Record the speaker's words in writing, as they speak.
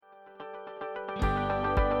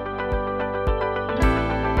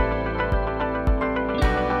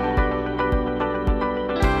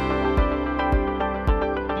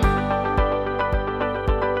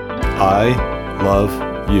I love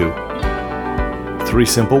you. 3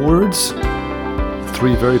 simple words,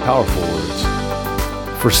 3 very powerful words.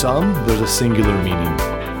 For some, there's a singular meaning.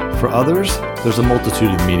 For others, there's a multitude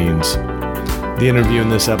of meanings. The interview in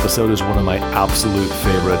this episode is one of my absolute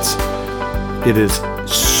favorites. It is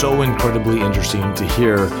so incredibly interesting to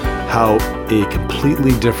hear how a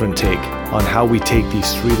completely different take on how we take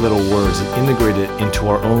these 3 little words and integrate it into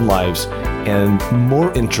our own lives. And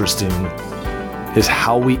more interesting is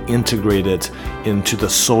how we integrate it into the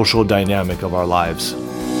social dynamic of our lives.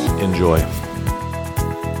 Enjoy.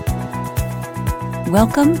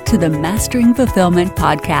 Welcome to the Mastering Fulfillment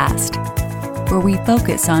podcast, where we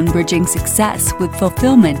focus on bridging success with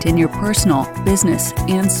fulfillment in your personal, business,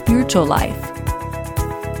 and spiritual life.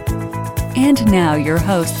 And now your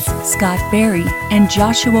hosts, Scott Berry and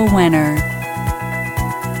Joshua Wenner.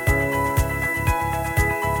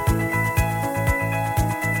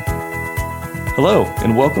 Hello,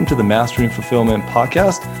 and welcome to the Mastering Fulfillment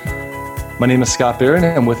podcast. My name is Scott Berry, and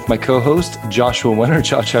I'm with my co-host, Joshua Wenner.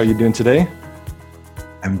 Josh, how are you doing today?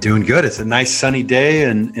 I'm doing good. It's a nice sunny day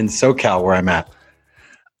in SoCal where I'm at.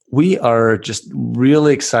 We are just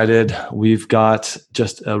really excited. We've got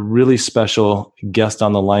just a really special guest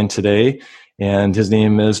on the line today, and his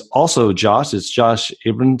name is also Josh. It's Josh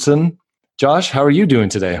Abramson. Josh, how are you doing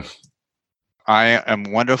today? I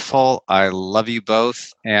am wonderful. I love you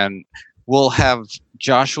both, and we'll have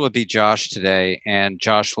Joshua be Josh today, and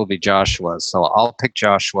Josh will be Joshua. So I'll pick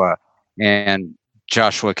Joshua, and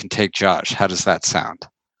Joshua can take Josh. How does that sound?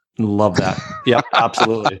 Love that. Yep,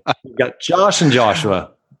 absolutely. We've got Josh and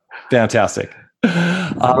Joshua. Fantastic.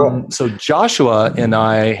 So Joshua and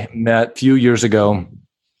I met a few years ago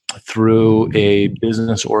through a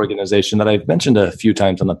business organization that I've mentioned a few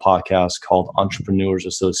times on the podcast called Entrepreneurs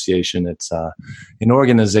Association. It's an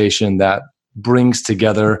organization that brings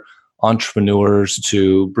together entrepreneurs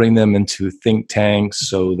to bring them into think tanks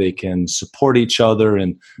so they can support each other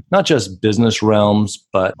in not just business realms,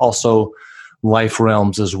 but also life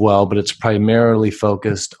realms as well. But it's primarily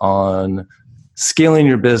focused on scaling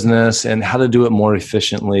your business and how to do it more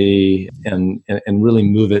efficiently and really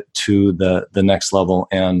move it to the next level.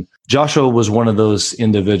 And Joshua was one of those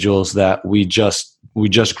individuals that we just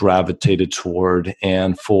gravitated toward.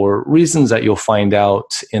 And for reasons that you'll find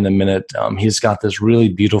out in a minute, he's got this really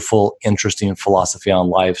beautiful, interesting philosophy on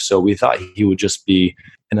life. So we thought he would just be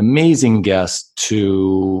an amazing guest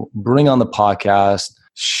to bring on the podcast,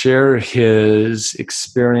 share his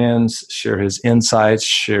experience, share his insights,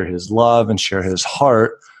 share his love, and share his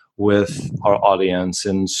heart with our audience.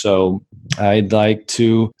 And so I'd like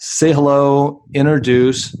to say hello,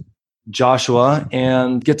 introduce Joshua,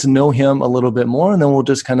 and get to know him a little bit more. And then we'll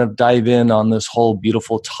just kind of dive in on this whole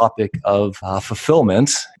beautiful topic of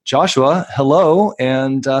fulfillment. Joshua, hello,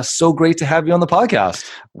 and so great to have you on the podcast.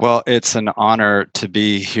 Well, it's an honor to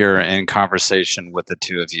be here in conversation with the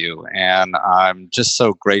two of you, and I'm just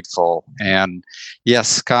so grateful. And yes,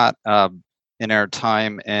 Scott, in our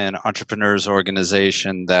time in Entrepreneurs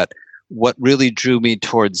Organization, that what really drew me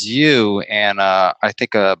towards you, and I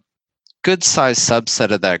think a good-sized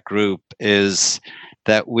subset of that group is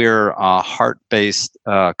that we're heart-based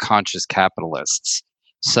conscious capitalists.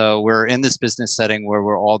 So we're in this business setting where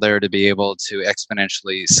we're all there to be able to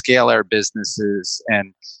exponentially scale our businesses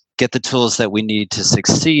and get the tools that we need to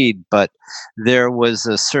succeed. But there was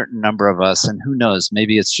a certain number of us, and who knows,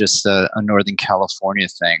 maybe it's just a Northern California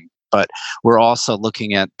thing, but we're also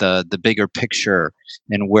looking at the bigger picture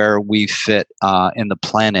and where we fit in the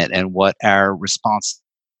planet and what our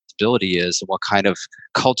responsibility is, what kind of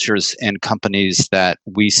cultures and companies that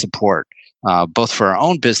we support. Both for our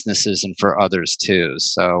own businesses and for others too.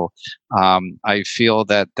 So I feel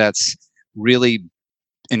that that's really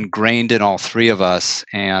ingrained in all 3 of us,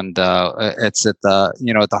 and it's at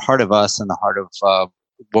the heart of us and the heart of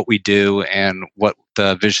what we do and what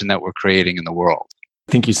the vision that we're creating in the world.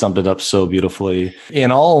 I think you summed it up so beautifully.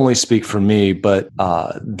 And I'll only speak for me, but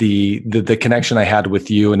the connection I had with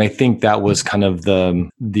you, and I think that was kind of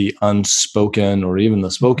the unspoken or even the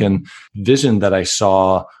spoken vision that I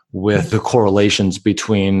saw with the correlations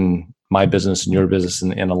between my business and your business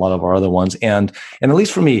and a lot of our other ones. And at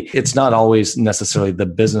least for me, it's not always necessarily the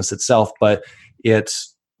business itself, but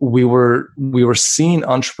we were seeing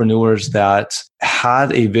entrepreneurs that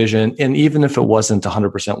had a vision, and even if it wasn't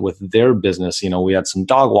 100% with their business, we had some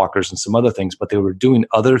dog walkers and some other things, but they were doing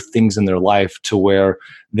other things in their life to where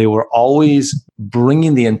they were always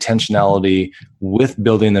bringing the intentionality with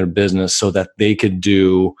building their business so that they could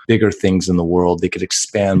do bigger things in the world. They could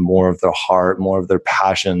expand more of their heart, more of their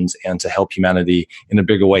passions, and to help humanity in a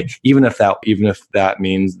bigger way. Even if that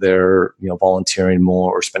means they're volunteering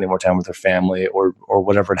more or spending more time with their family or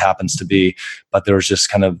whatever it happens to be. But there was just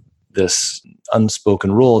kind of this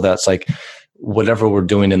unspoken rule that's like, whatever we're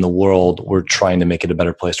doing in the world, we're trying to make it a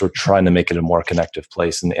better place. We're trying to make it a more connective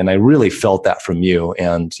place. And I really felt that from you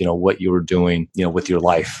and, what you were doing, with your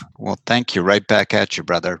life. Well, thank you. Right back at you,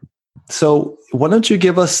 brother. So why don't you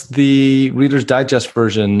give us the Reader's Digest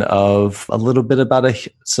version of a little bit about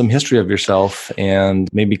some history of yourself and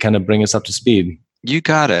maybe kind of bring us up to speed? You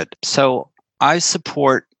got it. So I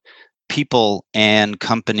support people and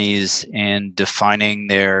companies in defining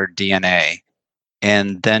their DNA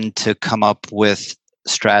and then to come up with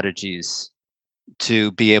strategies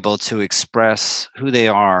to be able to express who they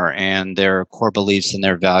are and their core beliefs and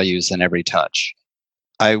their values in every touch.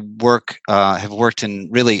 I have worked in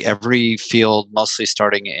really every field, mostly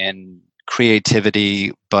starting in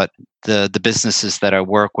creativity, but the businesses that I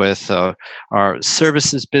work with are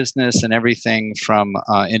services business and everything from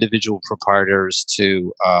individual proprietors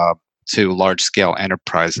to large-scale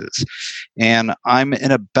enterprises. And I'm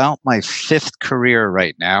in about my 5th career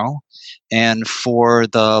right now. And for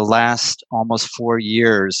the last almost 4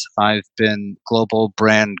 years, I've been global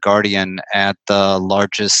brand guardian at the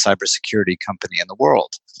largest cybersecurity company in the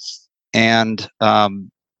world. And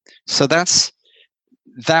so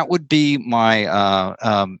that would be my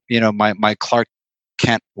my Clark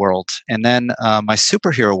Kent world. And then my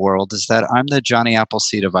superhero world is that I'm the Johnny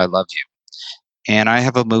Appleseed of I Love You. And I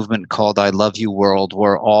have a movement called I Love You World,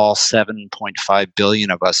 where all 7.5 billion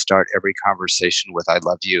of us start every conversation with I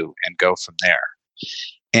love you and go from there.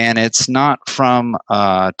 And it's not from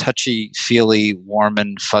a touchy-feely, warm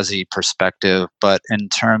and fuzzy perspective, but in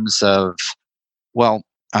terms of,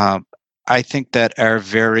 I think that our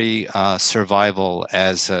very survival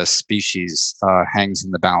as a species hangs in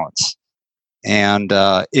the balance. And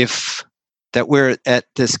if that we're at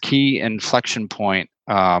this key inflection point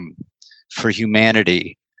for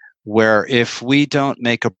humanity, where if we don't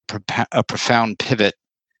make a profound pivot,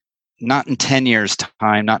 not in 10 years'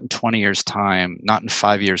 time, not in 20 years' time, not in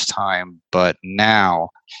 5 years' time, but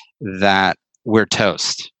now, that we're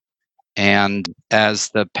toast. And as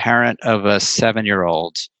the parent of a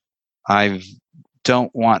 7-year-old, I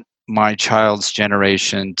don't want my child's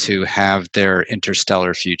generation to have their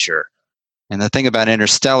interstellar future. And the thing about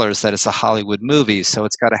Interstellar is that it's a Hollywood movie, so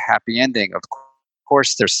it's got a happy ending. Of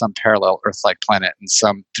course, there's some parallel Earth-like planet and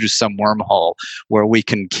through some wormhole where we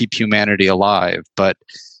can keep humanity alive. But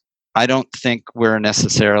I don't think we're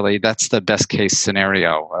necessarily, that's the best case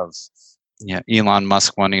scenario of Elon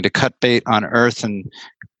Musk wanting to cut bait on Earth and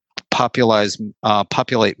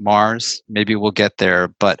populate Mars. Maybe we'll get there,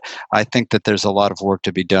 but I think that there's a lot of work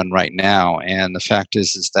to be done right now. And the fact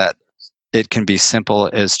is that it can be simple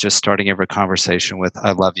as just starting every conversation with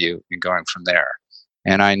I love you and going from there.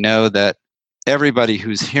 And I know that everybody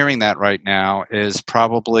who's hearing that right now is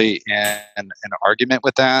probably in an argument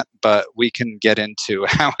with that, but we can get into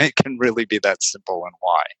how it can really be that simple and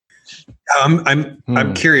why.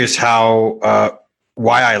 I'm curious how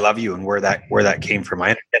why I love you and where that came from.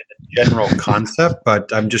 I understand the general concept,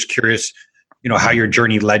 but I'm just curious, how your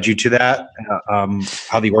journey led you to that,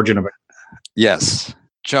 how the origin of it. Yes.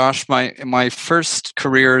 Josh, my first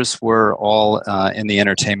careers were all in the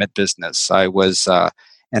entertainment business. I was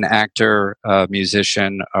an actor, a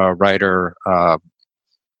musician, a writer,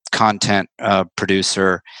 content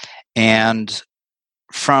producer. And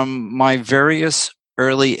from my various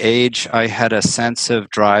early age, I had a sense of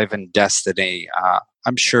drive and destiny.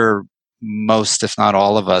 I'm sure most, if not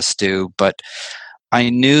all of us do, but I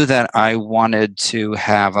knew that I wanted to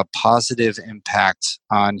have a positive impact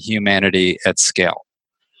on humanity at scale.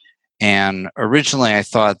 And originally I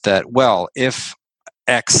thought that, well, if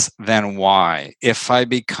X, then Y. If I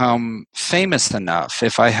become famous enough,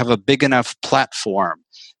 if I have a big enough platform,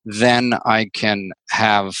 then I can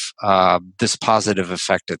have this positive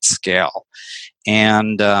effect at scale.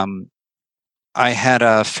 And I had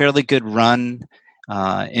a fairly good run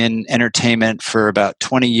in entertainment for about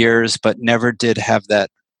 20 years, but never did have that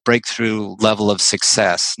breakthrough level of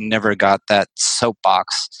success, never got that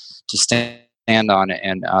soapbox to stand on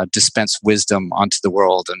and dispense wisdom onto the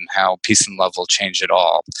world and how peace and love will change it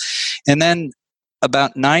all. And then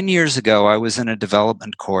about 9 years ago, I was in a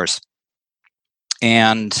development course,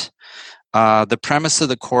 and The premise of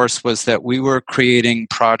the course was that we were creating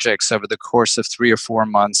projects over the course of 3 or 4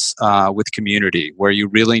 months with community, where you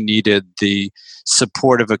really needed the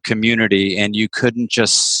support of a community, and you couldn't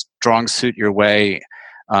just strong suit your way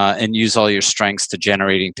and use all your strengths to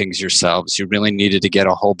generating things yourselves. You really needed to get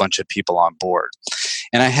a whole bunch of people on board.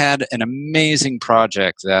 And I had an amazing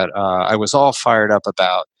project that I was all fired up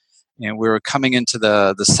about. And we were coming into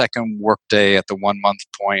the second workday at the 1 month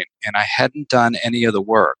point, and I hadn't done any of the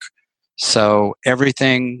work. So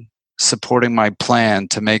everything supporting my plan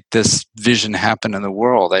to make this vision happen in the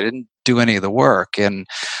world, I didn't do any of the work. And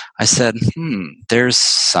I said, there's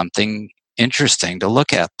something interesting to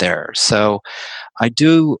look at there. So I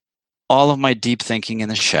do all of my deep thinking in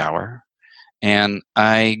the shower, and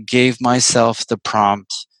I gave myself the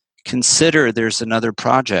prompt, consider there's another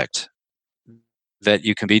project that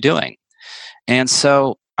you can be doing. And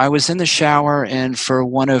so I was in the shower, and for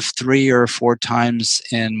one of 3 or 4 times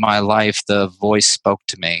in my life, the voice spoke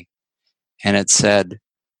to me, and it said,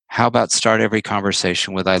 how about start every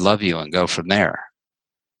conversation with I love you and go from there?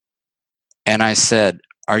 And I said,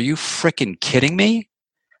 are you freaking kidding me?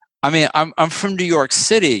 I mean, I'm from New York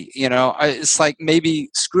City, it's like, maybe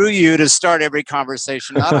screw you to start every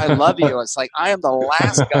conversation, not I love you. It's like, I am the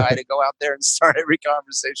last guy to go out there and start every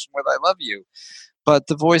conversation with I love you. But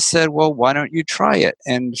the voice said, well, why don't you try it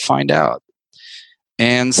and find out?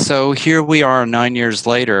 And so here we are 9 years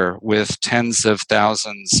later with tens of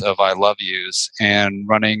thousands of I love yous and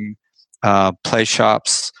running play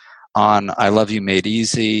shops on I Love You Made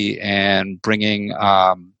Easy, and bringing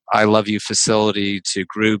I Love You facility to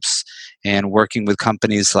groups, and working with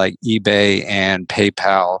companies like eBay and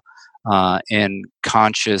PayPal in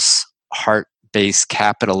conscious heart-based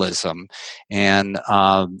capitalism, and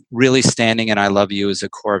really standing in I love you as a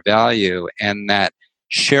core value, and that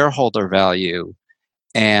shareholder value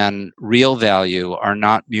and real value are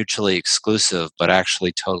not mutually exclusive, but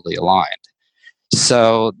actually totally aligned.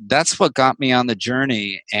 So that's what got me on the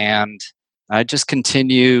journey, and I just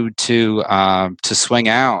continue to swing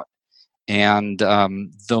out. And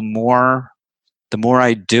the more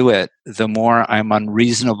I do it, the more I'm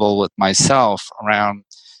unreasonable with myself around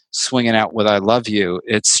swinging out with I love you.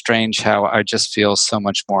 It's strange how I just feel so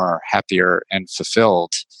much more happier and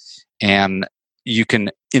fulfilled. And you can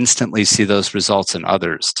instantly see those results in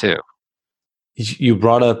others too. You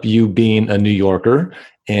brought up you being a New Yorker,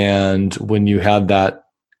 and when you had that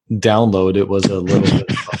download, it was a little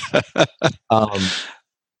bit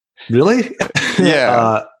really?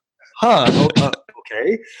 Yeah.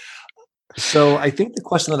 Okay. So I think the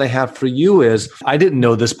question that I have for you is, I didn't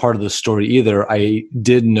know this part of the story either. I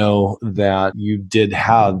did know that you did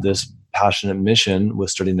have this passionate mission with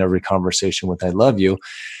starting every conversation with I love you.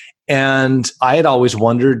 And I had always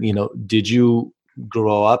wondered, did you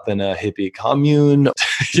grow up in a hippie commune?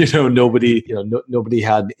 Nobody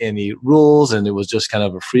had any rules, and it was just kind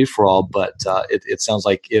of a free for all. But it sounds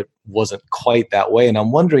like it wasn't quite that way. And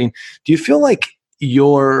I'm wondering, do you feel like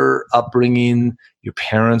your upbringing, your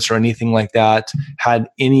parents or anything like that had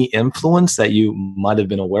any influence that you might have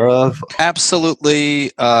been aware of?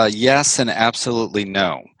 Absolutely yes, and absolutely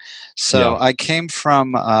no. So I came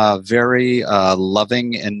from a very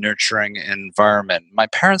loving and nurturing environment. My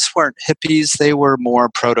parents weren't hippies. They were more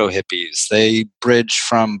proto-hippies. They bridged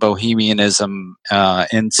from bohemianism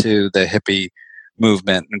into the hippie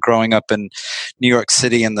movement. And growing up in New York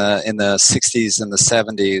City in the 60s and the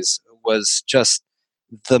 70s was just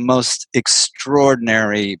the most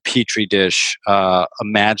extraordinary petri dish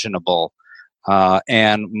imaginable.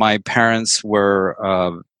 And my parents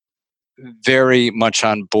were very much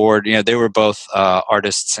on board. They were both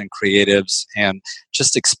artists and creatives, and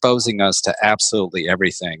just exposing us to absolutely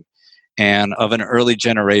everything. And of an early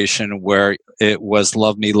generation where it was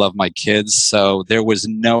love me, love my kids. So there was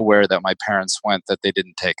nowhere that my parents went that they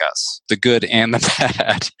didn't take us, the good and the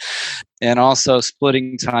bad. And also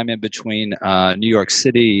splitting time in between New York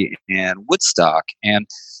City and Woodstock. And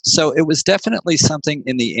so it was definitely something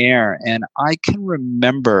in the air. And I can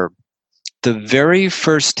remember the very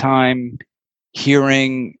first time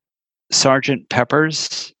hearing Sgt.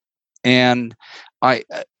 Pepper's, and I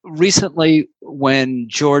recently, when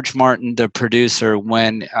George Martin, the producer,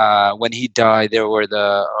 when he died, there were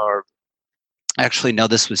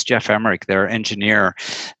this was Jeff Emmerich, their engineer,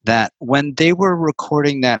 that when they were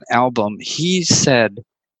recording that album, he said,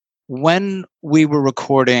 when we were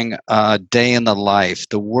recording Day in the Life,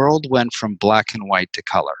 the world went from black and white to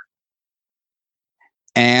color.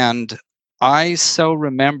 And I so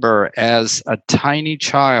remember as a tiny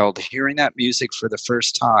child hearing that music for the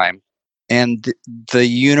first time, and the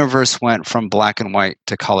universe went from black and white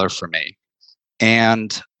to color for me.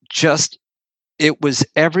 And just it was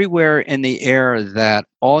everywhere in the air that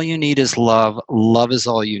all you need is love. Love is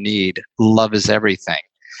all you need. Love is everything.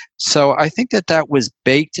 So I think that was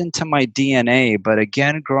baked into my DNA. But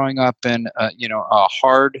again, growing up in a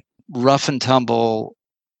hard, rough and tumble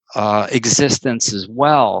existence as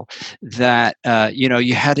well, that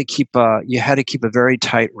you had to keep a very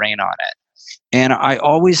tight rein on it. And I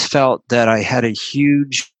always felt that I had a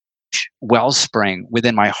huge wellspring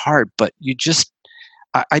within my heart, but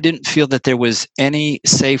I didn't feel that there was any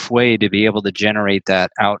safe way to be able to generate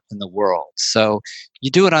that out in the world. So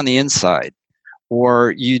you do it on the inside,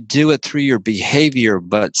 or you do it through your behavior,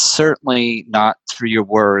 but certainly not through your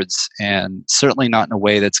words, and certainly not in a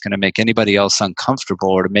way that's going to make anybody else uncomfortable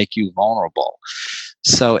or to make you vulnerable.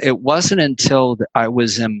 So it wasn't until I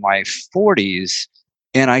was in my 40s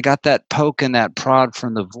and I got that poke and that prod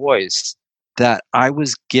from the voice that I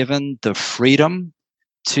was given the freedom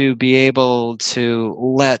to be able to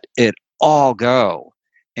let it all go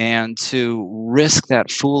and to risk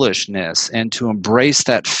that foolishness and to embrace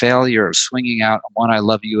that failure of swinging out one I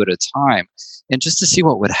love you at a time, and just to see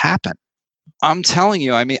what would happen. I'm telling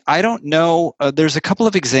you, I mean, I don't know. There's a couple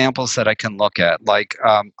of examples that I can look at, like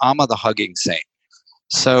Amma the Hugging Saint.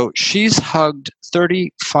 So she's hugged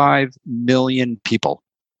 35 million people.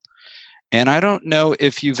 And I don't know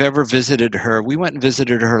if you've ever visited her. We went and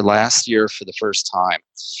visited her last year for the first time.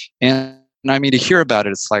 And I mean, to hear about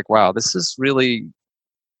it, it's like, wow, this is really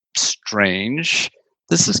strange.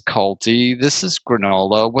 This is culty. This is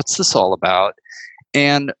granola. What's this all about?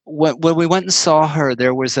 And when we went and saw her,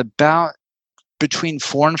 there was about between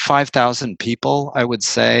 4,000 and 5,000 people, I would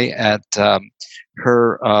say, at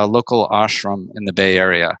her local ashram in the Bay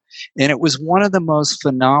Area. And it was one of the most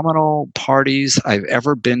phenomenal parties I've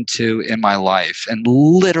ever been to in my life. And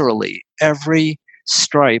literally every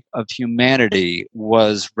stripe of humanity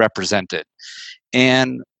was represented.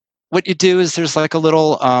 And what you do is there's like a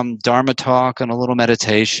little Dharma talk and a little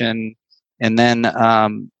meditation. And then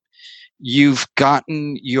you've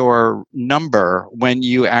gotten your number when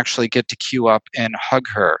you actually get to queue up and hug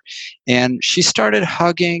her. And she started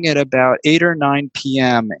hugging at about 8 or 9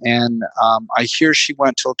 p.m. And I hear she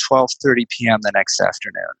went till 12:30 p.m. the next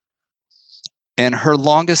afternoon. And her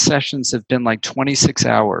longest sessions have been like 26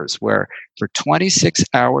 hours, where for 26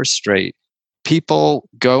 hours straight, people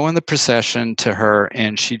go in the procession to her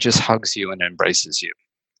and she just hugs you and embraces you.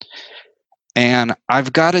 And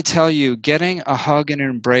I've got to tell you, getting a hug and an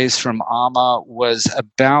embrace from Amma was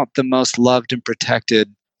about the most loved and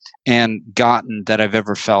protected and gotten that I've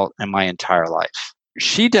ever felt in my entire life.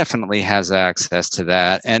 She definitely has access to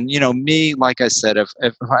that. And, me, like I said, if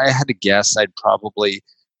I had to guess, I'd probably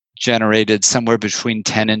generated somewhere between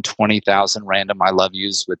 10 and 20,000 random I love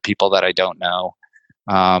yous with people that I don't know.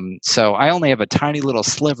 So I only have a tiny little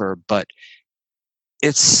sliver, but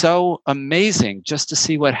it's so amazing just to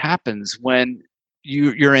see what happens when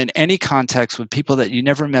you're in any context with people that you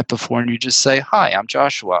never met before, and you just say, "Hi, I'm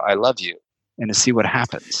Joshua. I love you," and to see what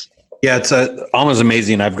happens. Yeah, it's almost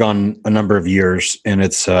amazing. I've gone a number of years, and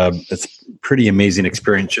it's pretty amazing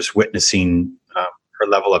experience just witnessing her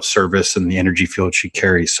level of service and the energy field she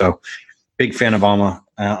carries. So, big fan of Amma.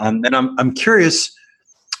 And I'm curious,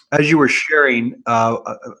 as you were sharing,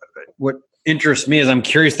 what interests me is I'm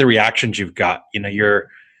curious the reactions you've got. You're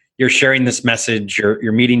sharing this message,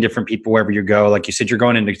 you're meeting different people wherever you go. Like you said, you're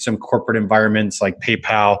going into some corporate environments like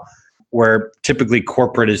PayPal, where typically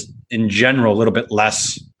corporate is in general a little bit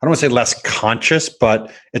less, I don't want to say less conscious,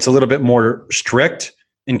 but it's a little bit more strict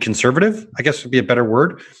and conservative, I guess would be a better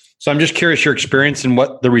word. So I'm just curious your experience and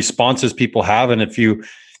what the responses people have. And if you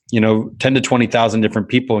 10 to 20,000 different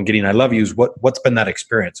people and getting I love yous, what's been that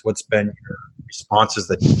experience? What's been your responses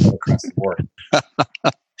that you get across the board?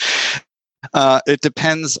 It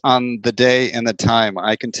depends on the day and the time.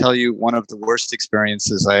 I can tell you one of the worst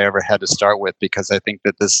experiences I ever had to start with, because I think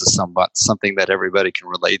that this is something that everybody can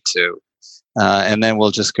relate to. And then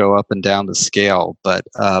we'll just go up and down the scale. But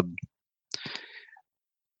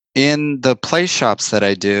in the play shops that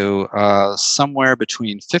I do, somewhere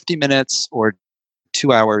between 50 minutes or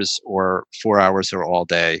 2 hours or 4 hours or all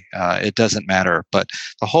day. It doesn't matter. But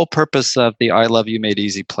the whole purpose of the I Love You Made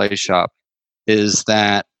Easy play shop is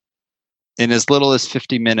that in as little as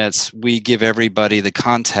 50 minutes, we give everybody the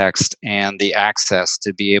context and the access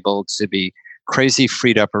to be able to be crazy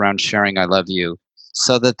freed up around sharing I love you,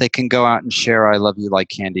 so that they can go out and share I love you like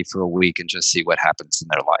candy for a week and just see what happens in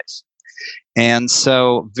their life. And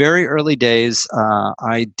so very early days,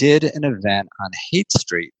 I did an event on Haight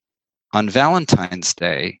Street on Valentine's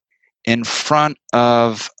Day in front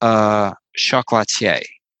of Chocolatier.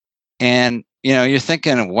 And, you're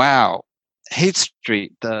thinking, wow, Haight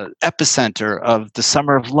Street, the epicenter of the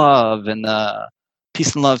Summer of Love and the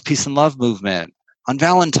peace and love movement on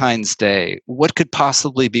Valentine's Day. What could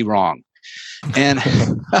possibly be wrong? And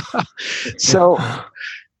so,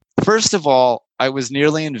 first of all, I was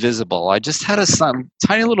nearly invisible. I just had a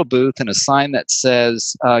tiny little booth and a sign that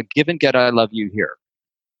says, give and get, I love you here.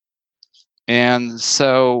 And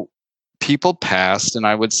so people passed and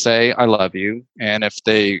I would say, I love you. And if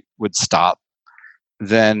they would stop,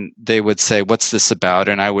 then they would say, what's this about?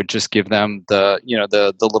 And I would just give them the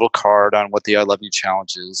little card on what the I love you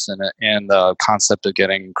challenge is and the concept of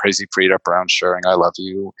getting crazy freed up around sharing I love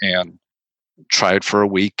you, and try it for a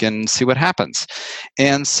week and see what happens.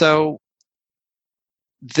 And so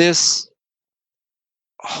this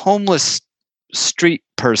homeless street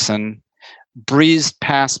person breezed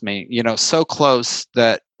past me, so close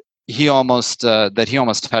that he almost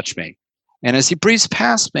touched me. And as he breezed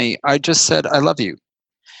past me, I just said, I love you.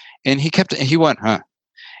 And he went, huh?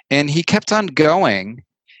 And he kept on going.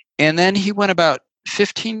 And then he went about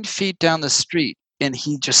 15 feet down the street and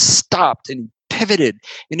he just stopped and pivoted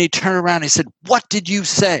and he turned around and he said, what did you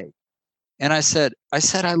say? And I said,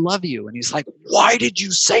 I love you. And he's like, why did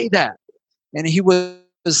you say that? And he was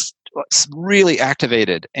really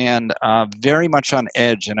activated and very much on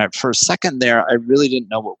edge. And for a second there, I really didn't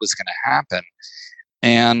know what was going to happen.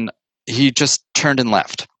 And he just turned and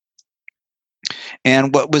left.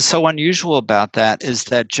 And what was so unusual about that is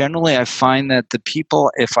that generally I find that the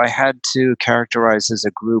people, if I had to characterize as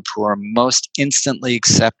a group who are most instantly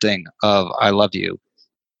accepting of I love you,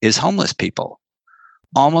 is homeless people.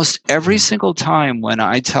 Almost every single time when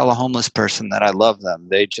I tell a homeless person that I love them,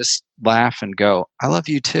 they just laugh and go, I love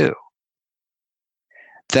you too.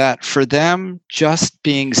 That for them, just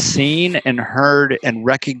being seen and heard and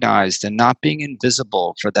recognized and not being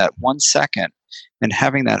invisible for that 1 second and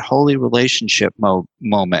having that holy relationship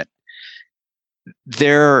moment,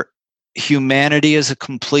 their humanity is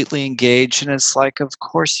completely engaged, and it's like, of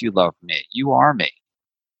course you love me. You are me.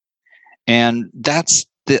 And that's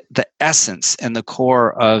the essence and the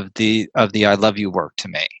core of the I love you work to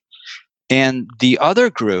me. And the other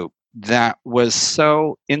group that was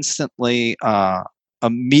so instantly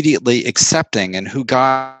immediately accepting and who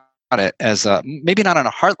got it as a, maybe not on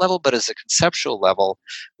a heart level, but as a conceptual level,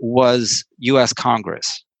 was U.S.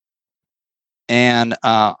 Congress. And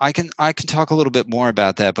I can talk a little bit more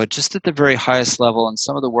about that, but just at the very highest level, and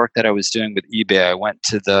some of the work that I was doing with eBay, I went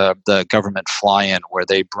to the government fly-in where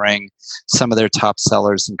they bring some of their top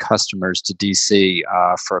sellers and customers to DC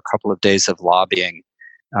for a couple of days of lobbying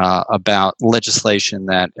about legislation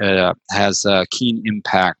that has a keen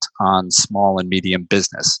impact on small and medium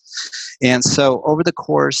business. And so over the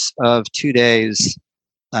course of 2 days,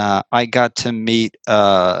 I got to meet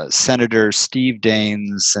Senator Steve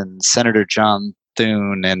Daines and Senator John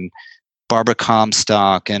Thune and Barbara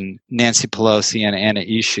Comstock and Nancy Pelosi and Anna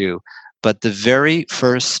Eshoo. But the very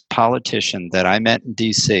first politician that I met in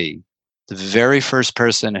D.C., the very first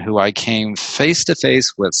person who I came face to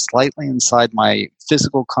face with slightly inside my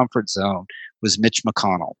physical comfort zone was Mitch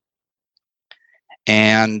McConnell.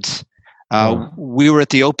 And we were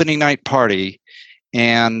at the opening night party,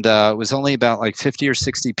 and it was only about like 50 or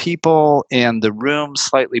 60 people, and the room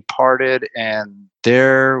slightly parted, and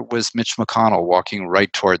there was Mitch McConnell walking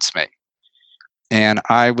right towards me. And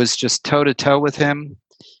I was just toe-to-toe with him,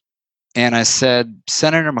 and I said,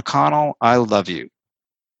 Senator McConnell, I love you.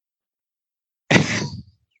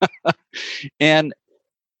 And,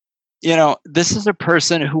 this is a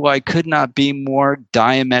person who I could not be more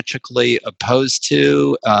diametrically opposed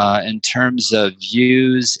to in terms of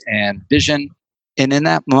views and vision. And in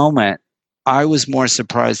that moment, I was more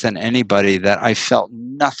surprised than anybody that I felt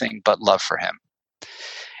nothing but love for him.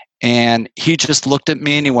 And he just looked at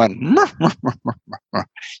me and he went,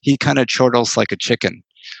 he kind of chortles like a chicken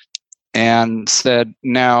and said,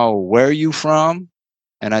 now, where are you from?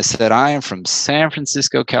 And I said, I am from San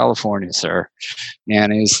Francisco, California, sir.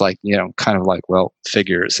 And he's like, kind of like, well,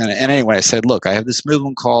 figures. And anyway, I said, look, I have this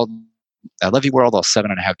movement called I Love You World, all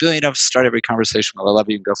 7.5 billion of us. Start every conversation with I love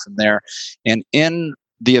you and go from there. And in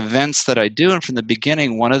the events that I do, and from the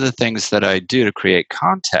beginning, one of the things that I do to create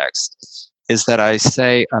context is that I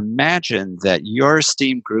say, imagine that your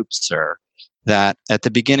esteemed group, sir, that at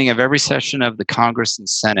the beginning of every session of the Congress and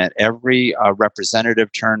Senate, every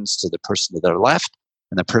representative turns to the person to their left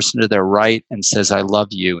and the person to their right and says, I love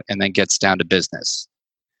you, and then gets down to business.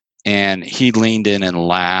 And he leaned in and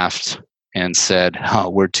laughed and said, oh,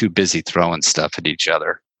 we're too busy throwing stuff at each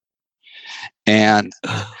other. And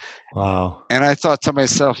wow. And I thought to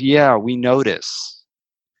myself, yeah, we notice.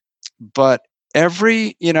 But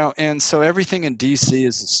and so everything in DC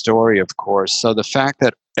is a story, of course. So the fact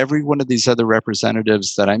that every one of these other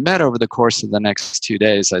representatives that I met over the course of the next 2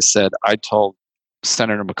 days, I told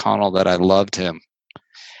Senator McConnell that I loved him.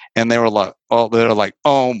 And they were like,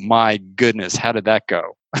 oh my goodness, how did that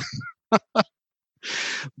go?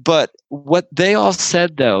 But what they all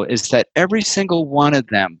said, though, is that every single one of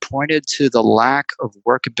them pointed to the lack of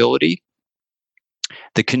workability,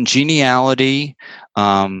 the congeniality,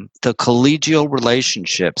 the collegial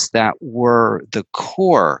relationships that were the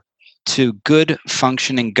core to good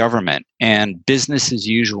functioning government and business as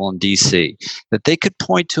usual in DC, that they could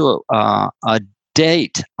point to a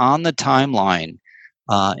date on the timeline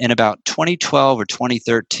in about 2012 or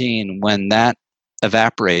 2013 when that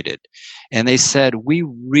evaporated. And they said, we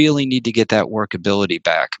really need to get that workability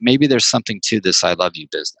back. Maybe there's something to this I love you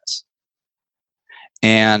business.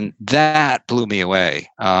 And that blew me away.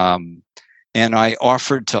 And I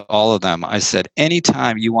offered to all of them, I said,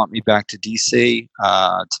 anytime you want me back to DC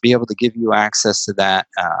to be able to give you access to that,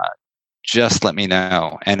 just let me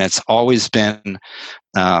know. And it's always been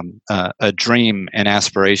a dream and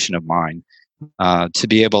aspiration of mine to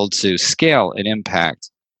be able to scale and impact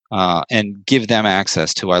and give them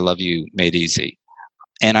access to I Love You Made Easy.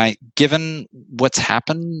 And given what's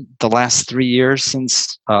happened the last 3 years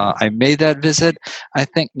since I made that visit, I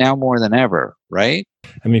think now more than ever, right?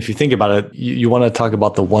 I mean, if you think about it, you want to talk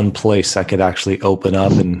about the one place that could actually open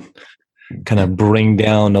up and kind of bring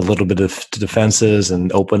down a little bit of defenses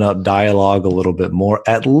and open up dialogue a little bit more,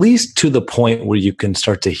 at least to the point where you can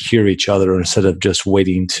start to hear each other instead of just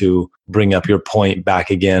waiting to bring up your point back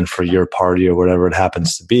again for your party or whatever it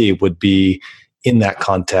happens to be, would be in that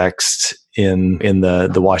context in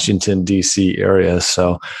the Washington, D.C. area.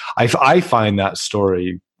 So I find that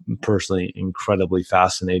story personally incredibly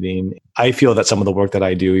fascinating. I feel that some of the work that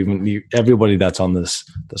I do, even everybody that's on this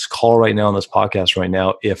call right now, on this podcast right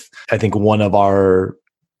now, if I think one of our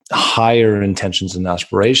higher intentions and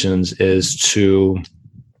aspirations is to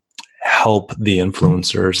help the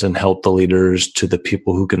influencers and help the leaders to the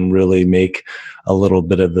people who can really make a little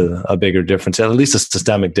bit of a bigger difference, at least a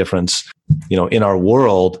systemic difference, in our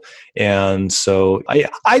world. And so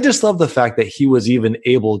I just love the fact that he was even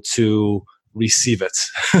able to receive it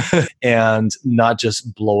and not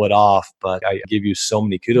just blow it off. But I give you so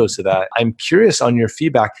many kudos to that. I'm curious on your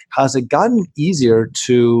feedback. Has it gotten easier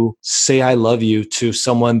to say I love you to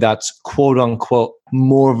someone that's quote unquote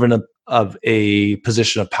more of a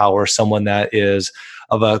position of power, someone that is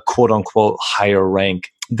of a quote unquote higher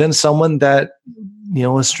rank than someone that,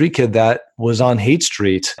 a street kid that was on Hate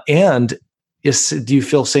Street? And do you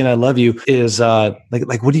feel saying I love you is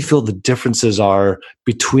like what do you feel the differences are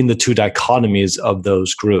between the two dichotomies of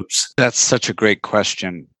those groups? That's such a great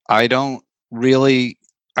question. I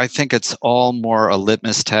think it's all more a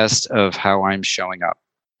litmus test of how I'm showing up.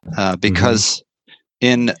 Because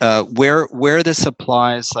in where this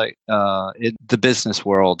applies, like in the business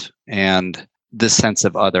world and the sense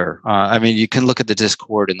of other. You can look at the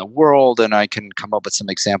discord in the world, and I can come up with some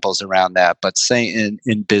examples around that. But say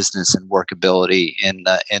in business and workability in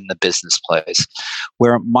the business place,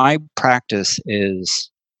 where my practice is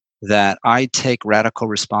that I take radical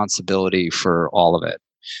responsibility for all of it.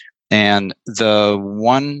 And the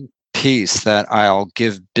one piece that I'll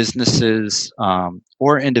give businesses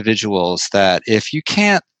or individuals, that if you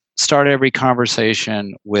can't start every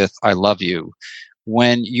conversation with I love you,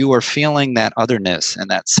 when you are feeling that otherness and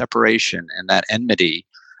that separation and that enmity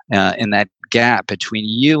and that gap between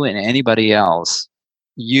you and anybody else,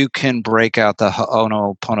 you can break out the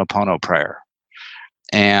Ho'oponopono prayer.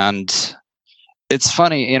 And it's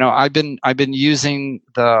funny, I've been using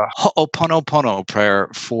the Ho'oponopono prayer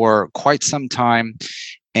for quite some time,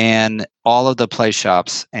 and all of the play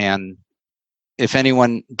shops. And if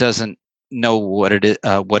anyone doesn't know what it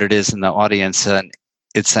is in the audience,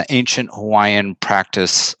 it's an ancient Hawaiian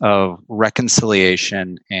practice of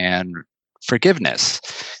reconciliation and forgiveness.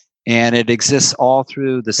 And it exists all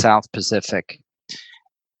through the South Pacific.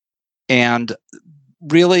 And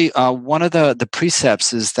really, one of the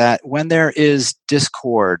precepts is that when there is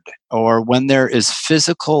discord or when there is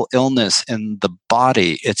physical illness in the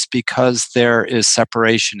body, it's because there is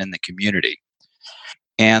separation in the community.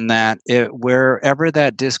 And that wherever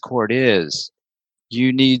that discord is,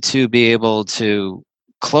 you need to be able to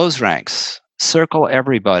close ranks, circle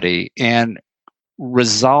everybody, and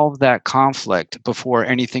resolve that conflict before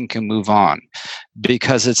anything can move on,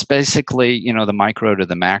 because it's basically, the micro to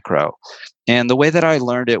the macro. And the way that I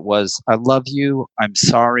learned it was, I love you, I'm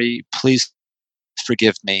sorry, please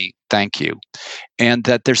forgive me, thank you. And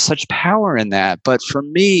that there's such power in that. But for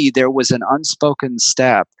me, there was an unspoken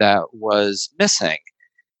step that was missing.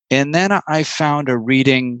 And then I found a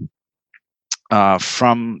reading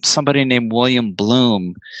from somebody named William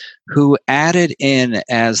Bloom, who added in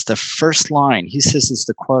as the first line, he says it's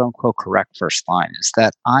the quote unquote correct first line, is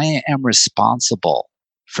that I am responsible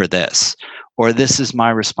for this, or this is my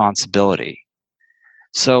responsibility.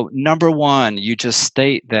 So number one, you just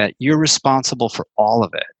state that you're responsible for all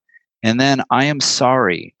of it. And then I am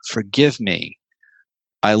sorry, forgive me,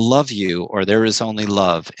 I love you, or there is only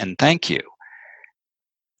love, and thank you.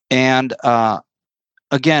 And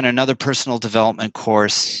again, another personal development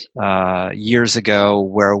course years ago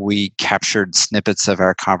where we captured snippets of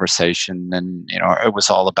our conversation, and it was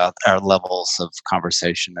all about our levels of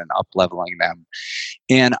conversation and up-leveling them.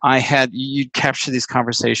 And you'd capture these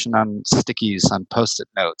conversations on stickies, on Post-it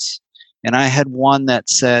notes. And I had one that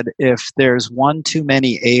said, if there's one too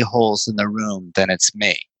many a-holes in the room, then it's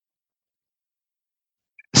me.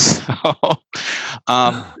 So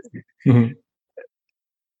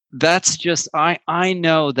that's just, I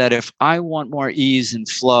know that if I want more ease and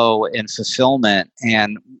flow and fulfillment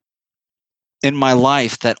and in my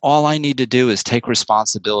life, that all I need to do is take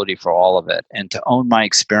responsibility for all of it and to own my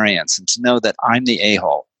experience and to know that I'm the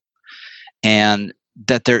a-hole and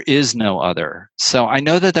that there is no other. So I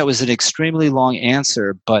know that was an extremely long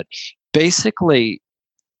answer, but basically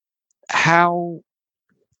how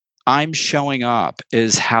I'm showing up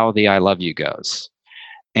is how the I love you goes.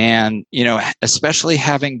 And, especially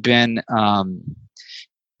having been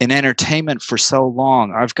in entertainment for so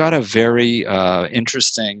long, I've got a very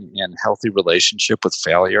interesting and healthy relationship with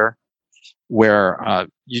failure where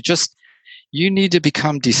you need to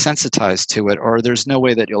become desensitized to it, or there's no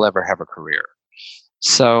way that you'll ever have a career.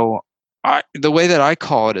 So the way that I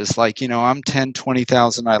call it is like, I'm 10,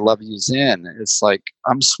 20,000 I love yous in. It's like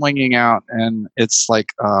I'm swinging out and it's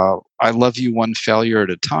like I love you one failure at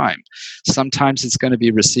a time. Sometimes it's going to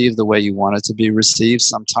be received the way you want it to be received.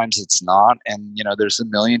 Sometimes it's not. And, there's a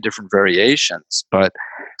million different variations. But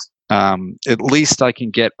at least I can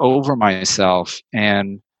get over myself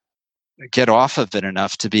and get off of it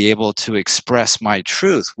enough to be able to express my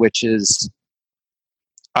truth, which is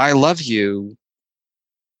I love you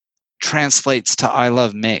translates to I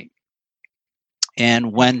love me.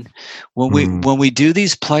 And when we do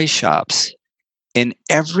these play shops, in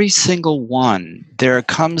every single one, there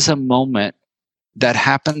comes a moment that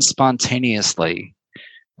happens spontaneously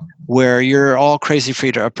where you're all crazy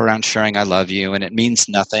free to up around sharing I love you, and it means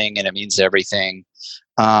nothing and it means everything.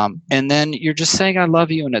 And then you're just saying I love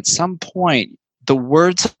you, and at some point the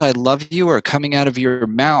words I love you are coming out of your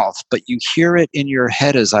mouth, but you hear it in your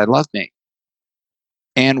head as I love me.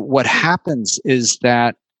 And what happens is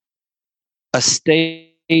that a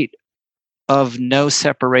state of no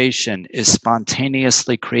separation is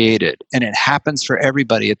spontaneously created, and it happens for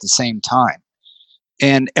everybody at the same time.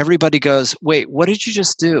 And everybody goes, wait, what did you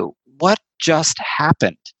just do? What just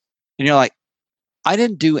happened? And you're like, I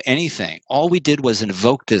didn't do anything. All we did was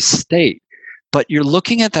invoke this state. But you're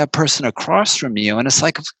looking at that person across from you, and it's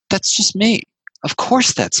like, that's just me. Of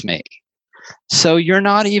course that's me. So you're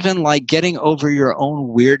not even like getting over your own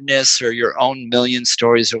weirdness or your own million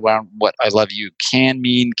stories around what I love you can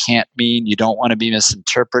mean, can't mean. You don't want to be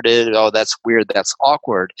misinterpreted. Oh, that's weird. That's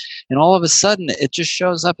awkward. And all of a sudden it just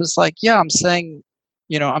shows up as like, yeah, I'm saying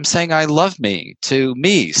I love me to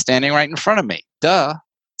me standing right in front of me. Duh.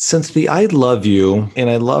 Since the I love you, and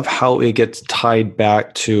I love how it gets tied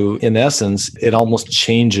back to, in essence, it almost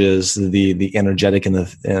changes the energetic and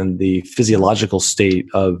the physiological state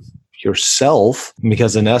of yourself,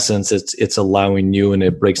 because in essence it's allowing you, and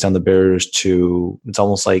it breaks down the barriers to, it's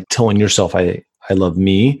almost like telling yourself I love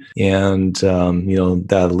me, and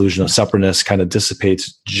that illusion of separateness kind of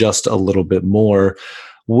dissipates just a little bit more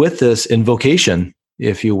with this invocation,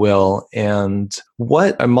 if you will. And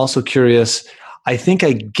what I'm also curious, I think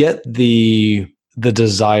I get the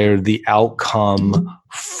desire, the outcome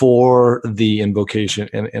for the invocation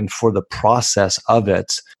and for the process of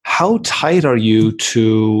it. How tight are you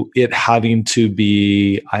to it having to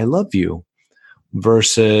be I love you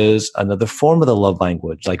versus another form of the love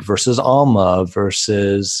language, like versus Alma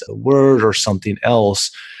versus a word or something else?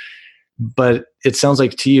 But it sounds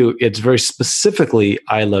like to you, it's very specifically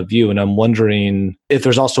I love you. And I'm wondering if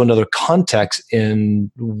there's also another context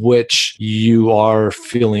in which you are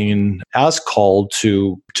feeling as called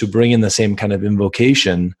to bring in the same kind of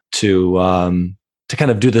invocation to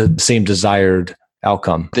kind of do the same desired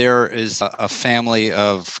outcome. There is a family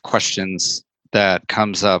of questions that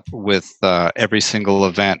comes up with every single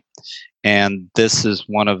event. And this is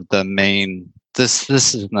one of the main, this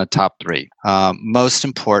is in the top three. Most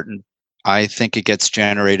important, I think it gets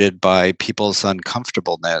generated by people's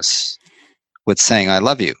uncomfortableness with saying, I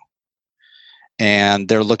love you. And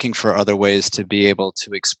they're looking for other ways to be able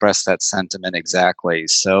to express that sentiment exactly,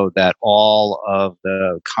 so that all of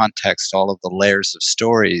the context, all of the layers of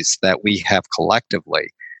stories that we have collectively,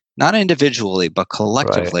 not individually, but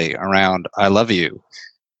collectively around I love you.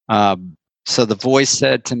 So the voice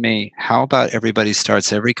said to me, how about everybody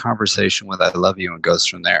starts every conversation with I love you and goes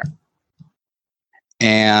from there?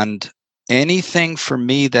 And anything for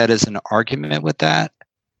me that is an argument with that,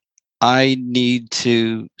 I need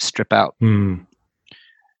to strip out.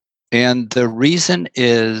 And the reason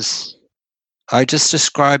is, I just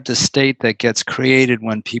described the state that gets created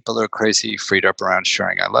when people are crazy, freed up around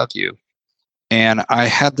sharing I love you. And I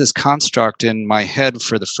had this construct in my head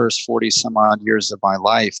for the first 40 some odd years of my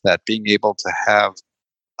life, that being able to have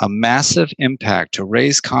a massive impact to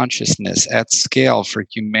raise consciousness at scale for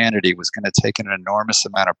humanity was going to take an enormous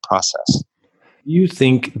amount of process. You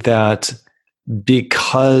think that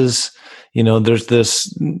because, there's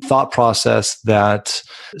this thought process that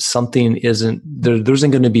something there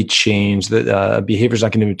isn't going to be change, that behavior is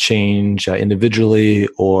not going to change individually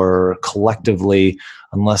or collectively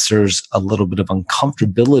unless there's a little bit of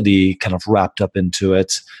uncomfortability kind of wrapped up into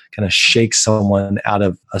it, kind of shake someone out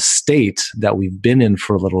of a state that we've been in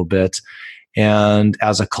for a little bit. And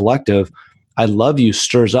as a collective, I love you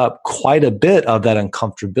stirs up quite a bit of that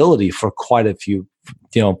uncomfortability for quite a few,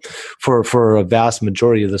 for a vast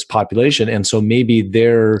majority of this population. And so maybe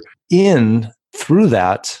they're through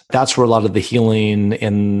that, that's where a lot of the healing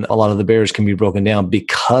and a lot of the barriers can be broken down,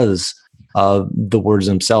 because the words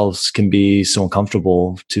themselves can be so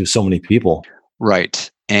uncomfortable to so many people.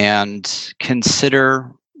 Right. And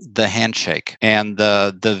consider the handshake. And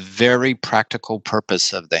the very practical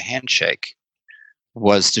purpose of the handshake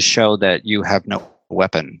was to show that you have no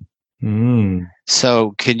weapon.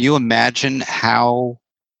 So can you imagine how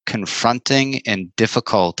confronting and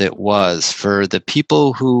difficult it was for the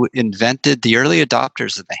people who invented, the early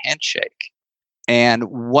adopters of the handshake, and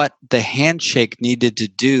what the handshake needed to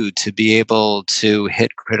do to be able to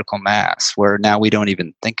hit critical mass, where now we don't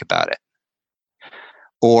even think about it?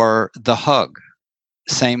 Or the hug,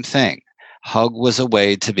 same thing. Hug was a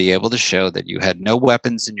way to be able to show that you had no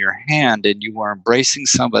weapons in your hand and you were embracing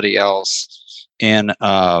somebody else in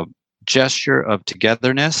a gesture of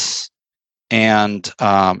togetherness and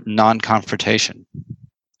non-confrontation.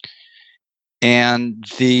 And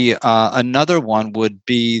the another one would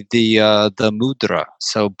be the mudra,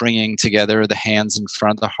 so bringing together the hands in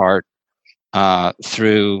front of the heart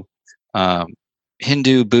through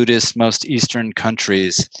Hindu, Buddhist, most Eastern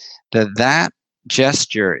countries. That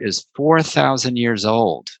gesture is 4,000 years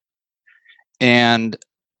old, and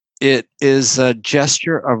it is a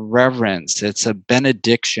gesture of reverence. It's a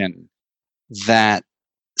benediction that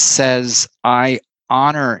says, I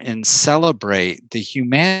honor and celebrate the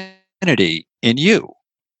humanity in you.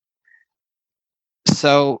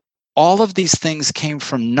 So all of these things came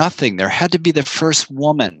from nothing. There had to be the first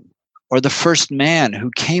woman or the first man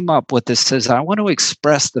who came up with this, says, I want to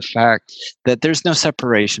express the fact that there's no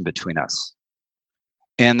separation between us,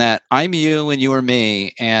 and that I'm you and you are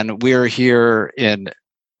me, and we're here in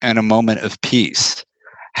a moment of peace.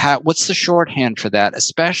 What's the shorthand for that,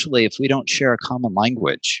 especially if we don't share a common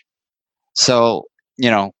language? So,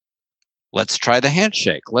 let's try the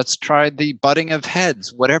handshake. Let's try the butting of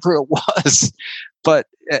heads, whatever it was. But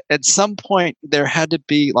at some point, there had to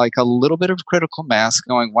be like a little bit of critical mass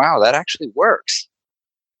going, wow, that actually works.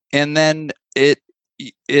 And then it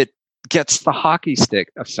gets the hockey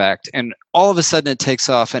stick effect, and all of a sudden it takes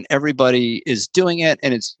off and everybody is doing it,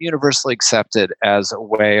 and it's universally accepted as a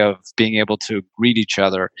way of being able to greet each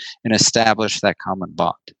other and establish that common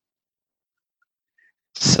bond.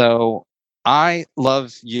 So I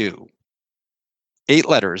love you, 8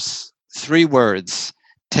 letters, 3 words,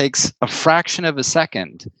 takes a fraction of a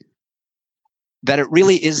second, that it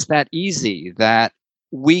really is that easy, that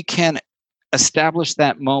we can establish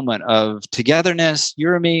that moment of togetherness.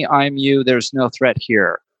 You're me, I'm you, there's no threat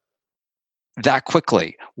here, that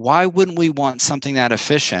quickly. Why wouldn't we want something that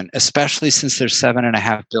efficient, especially since there's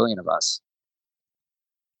 7.5 billion of us?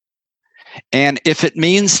 And if it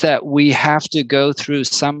means that we have to go through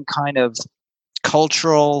some kind of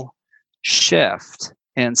cultural shift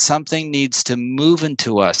and something needs to move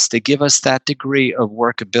into us to give us that degree of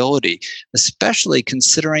workability, especially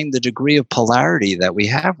considering the degree of polarity that we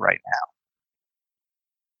have right now,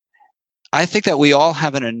 I think that we all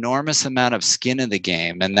have an enormous amount of skin in the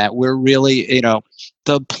game, and that we're really,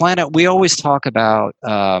 the planet, we always talk about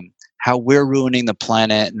how we're ruining the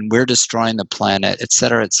planet and we're destroying the planet, et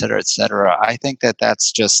cetera, et cetera, et cetera. I think that that's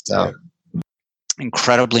just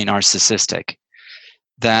incredibly narcissistic,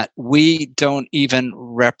 that we don't even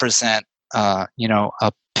represent, a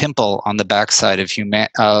pimple on the backside of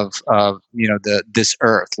this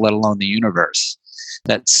earth, let alone the universe.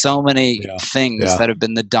 That so many things that have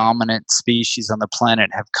been the dominant species on the planet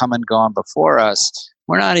have come and gone before us.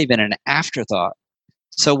 We're not even an afterthought.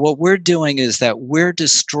 So what we're doing is that we're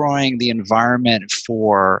destroying the environment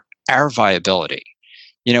for our viability.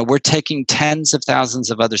 We're taking tens of thousands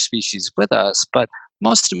of other species with us, but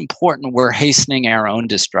most important, we're hastening our own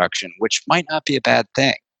destruction, which might not be a bad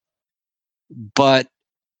thing. But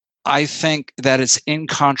I think that it's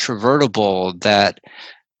incontrovertible that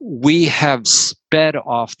we have sped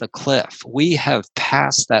off the cliff. We have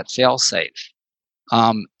passed that failsafe.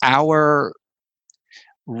 Our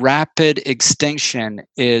rapid extinction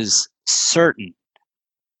is certain.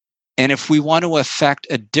 And if we want to affect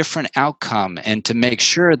a different outcome and to make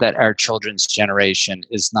sure that our children's generation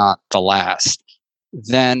is not the last,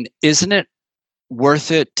 then isn't it worth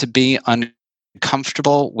it to be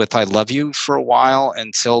uncomfortable with I love you for a while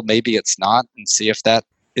until maybe it's not, and see if that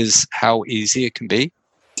is how easy it can be?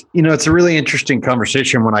 It's a really interesting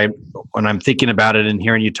conversation when I'm thinking about it and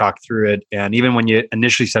hearing you talk through it. And even when you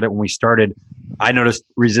initially said it when we started, I noticed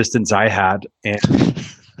resistance I had. And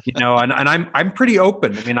and I'm pretty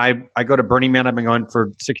open. I mean, I go to Burning Man. I've been going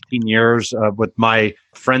for 16 years with my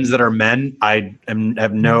friends that are men. I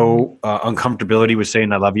have no uncomfortability with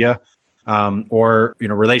saying I love you, or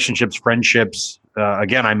relationships, friendships.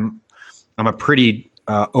 Again, I'm a pretty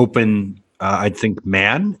open, I think,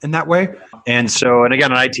 man in that way. And so, and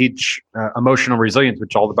again, I teach emotional resilience,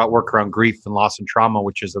 which is all about work around grief and loss and trauma,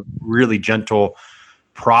 which is a really gentle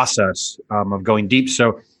process of going deep.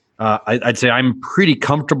 So I'd say I'm pretty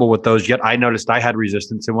comfortable with those, yet I noticed I had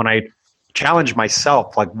resistance. And when I challenged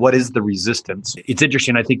myself, like, what is the resistance? It's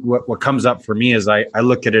interesting. I think what comes up for me is I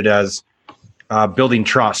look at it as building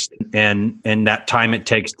trust and that time it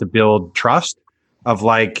takes to build trust, of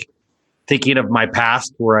like thinking of my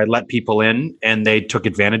past where I let people in and they took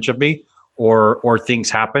advantage of me, or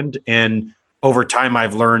things happened. And over time,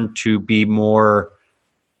 I've learned to be more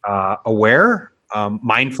aware,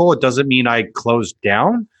 mindful. It doesn't mean I close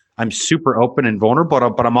down. I'm super open and vulnerable,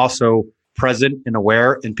 but I'm also present and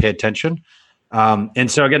aware and pay attention.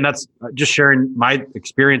 And so again, that's just sharing my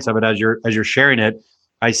experience of it as you're sharing it.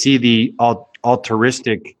 I see the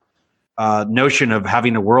altruistic notion of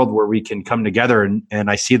having a world where we can come together,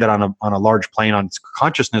 and I see that on a large plane on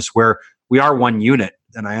consciousness, where we are one unit.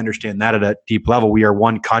 And I understand that at a deep level, we are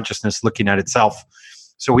one consciousness looking at itself.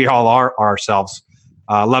 So we all are ourselves.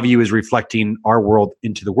 Love You is reflecting our world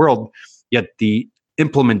into the world. Yet the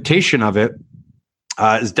implementation of it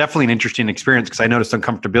is definitely an interesting experience, because I noticed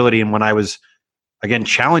uncomfortability. And when I was, again,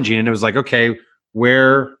 challenging, and it was like, okay,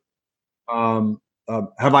 where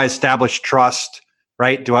have I established trust?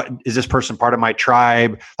 Right? Is this person part of my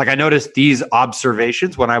tribe? Like, I noticed these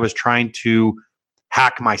observations when I was trying to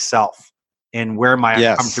hack myself, and where my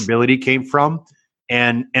uncomfortability came from.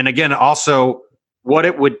 And again, also what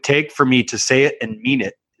it would take for me to say it and mean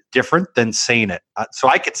it different than saying it. So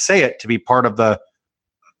I could say it to be part of the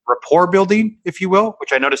rapport building, if you will,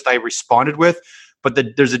 which I noticed I responded with, but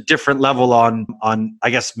there's a different level on, I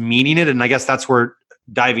guess, meaning it. And I guess that's where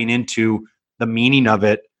diving into the meaning of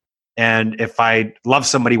it. And if I love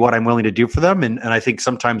somebody, what I'm willing to do for them. And I think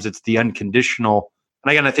sometimes it's the unconditional.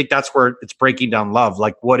 And again, I think that's where it's breaking down love.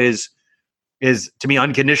 Like, what is to me,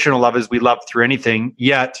 unconditional love is we love through anything.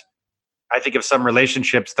 Yet I think of some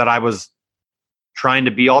relationships that I was trying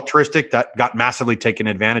to be altruistic that got massively taken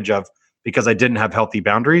advantage of because I didn't have healthy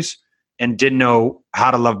boundaries and didn't know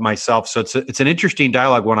how to love myself. So it's an interesting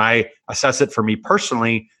dialogue when I assess it for me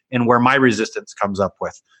personally, and where my resistance comes up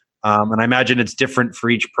with. And I imagine it's different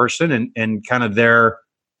for each person and kind of their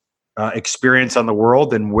experience on the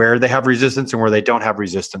world, and where they have resistance and where they don't have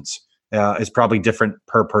resistance is probably different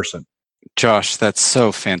per person. Josh, that's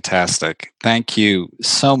so fantastic. Thank you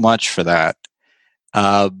so much for that.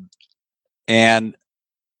 And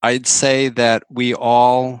I'd say that we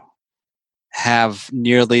all have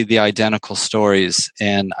nearly the identical stories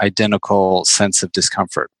and identical sense of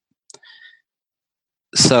discomfort.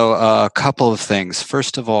 So a couple of things.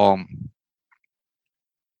 First of all,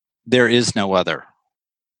 there is no other.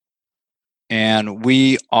 And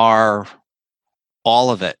we are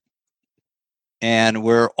all of it. And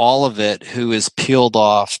we're all of it who is peeled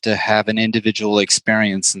off to have an individual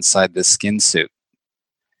experience inside this skin suit.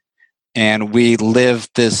 And we live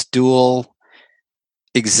this dual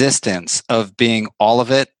existence of being all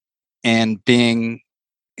of it and being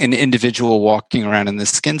an individual walking around in this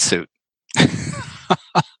skin suit.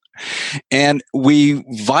 And we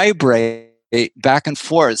vibrate back and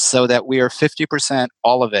forth so that we are 50%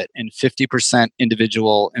 all of it and 50%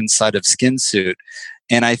 individual inside of skin suit.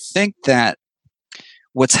 And I think that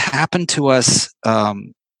what's happened to us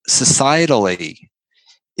societally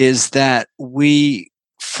is that we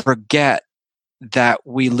forget that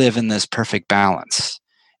we live in this perfect balance,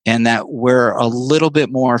 and that we're a little bit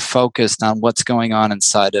more focused on what's going on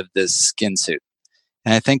inside of this skin suit.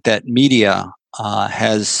 And I think that media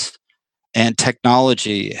and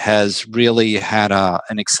technology has really had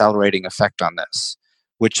an accelerating effect on this,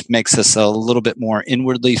 which makes us a little bit more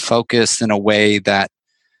inwardly focused in a way that,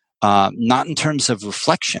 not in terms of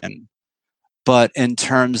reflection, but in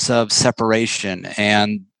terms of separation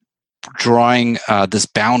and drawing this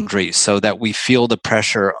boundary so that we feel the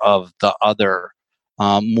pressure of the other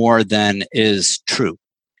more than is true.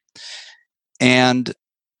 And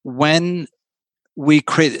when we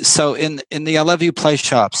create, so in the I Love You play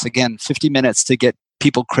shops, again, 50 minutes to get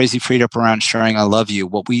people crazy freed up around sharing I love you.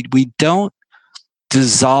 What we don't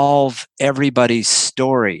dissolve everybody's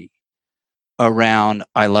story around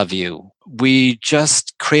I love you. We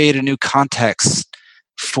just create a new context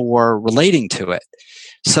for relating to it.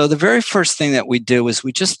 So the very first thing that we do is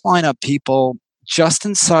we just line up people just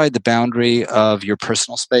inside the boundary of your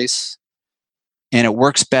personal space. And it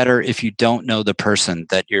works better if you don't know the person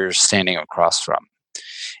that you're standing across from.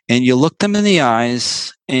 And you look them in the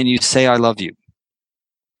eyes and you say, I love you.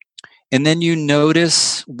 And then you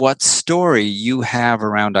notice what story you have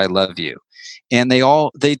around I love you. And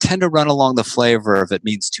they tend to run along the flavor of it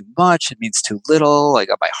means too much, it means too little, I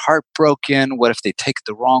got my heart broken, what if they take it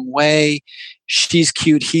the wrong way? She's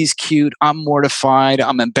cute, he's cute, I'm mortified,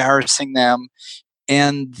 I'm embarrassing them.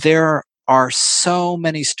 And there are so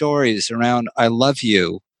many stories around I love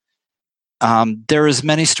you. There are as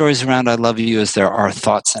many stories around I love you as there are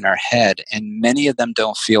thoughts in our head, and many of them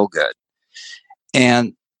don't feel good.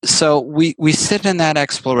 And so we sit in that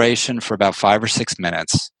exploration for about 5 or 6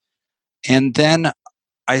 minutes. And then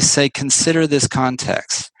I say, consider this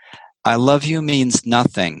context. I love you means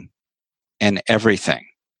nothing and everything.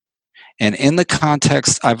 And in the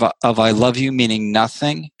context of I love you meaning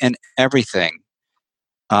nothing and everything,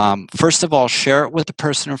 first of all, share it with the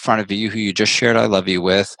person in front of you who you just shared I love you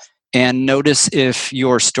with, and notice if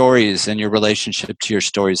your stories and your relationship to your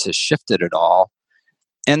stories has shifted at all.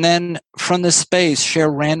 And then from this space,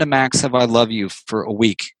 share random acts of I love you for a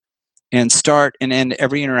week. And start and end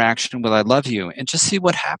every interaction with I love you, and just see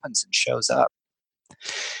what happens and shows up.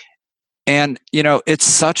 And, it's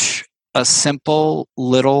such a simple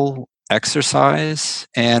little exercise.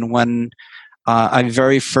 And when I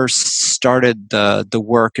very first started the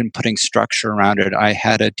work and putting structure around it, I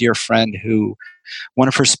had a dear friend who, one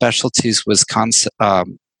of her specialties was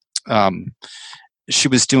she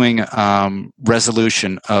was doing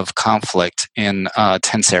resolution of conflict in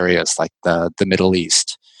tense areas like the Middle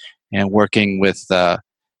East, and working with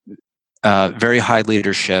very high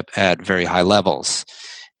leadership at very high levels.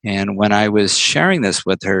 And when I was sharing this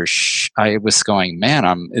with her, I was going,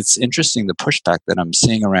 man, it's interesting the pushback that I'm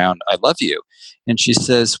seeing around I love you. And she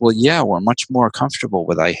says, well, yeah, we're much more comfortable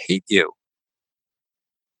with I hate you.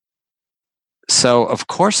 So of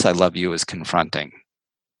course I love you is confronting.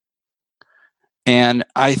 And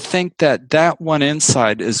I think that one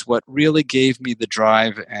insight is what really gave me the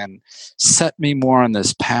drive and set me more on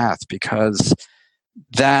this path, because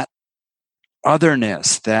that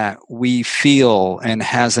otherness that we feel and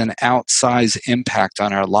has an outsized impact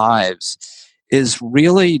on our lives is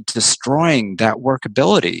really destroying that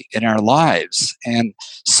workability in our lives. And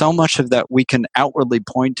so much of that we can outwardly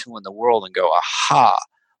point to in the world and go, aha,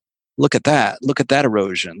 look at that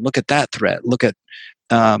erosion, look at that threat, look at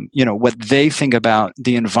what they think about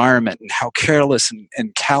the environment and how careless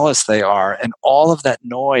and callous they are, and all of that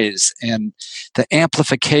noise and the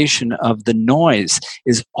amplification of the noise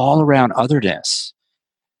is all around otherness.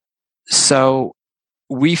 So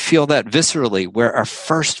we feel that viscerally, where our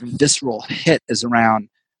first visceral hit is around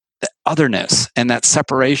the otherness and that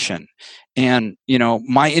separation. And,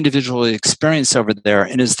 my individual experience over there,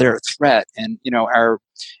 and is there a threat? And,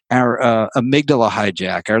 our amygdala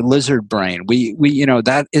hijack, our lizard brain, we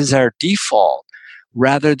that is our default,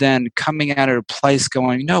 rather than coming at a place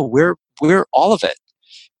going, no, we're all of it.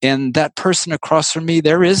 And that person across from me,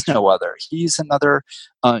 there is no other. He's another,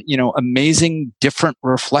 amazing, different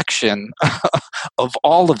reflection of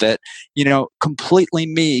all of it, completely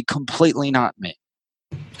me, completely not me.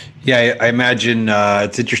 Yeah, I imagine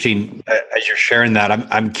it's interesting as you're sharing that.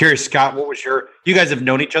 I'm curious, Scott, what was you guys have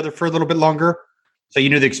known each other for a little bit longer, so you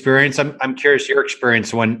knew the experience. I'm curious your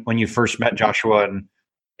experience when you first met Joshua,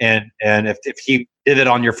 and if he did it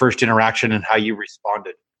on your first interaction and how you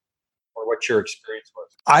responded, or what your experience was.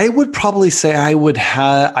 I would probably say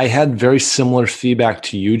I had very similar feedback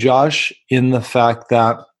to you, Josh, in the fact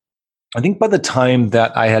that I think by the time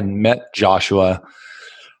that I had met Joshua,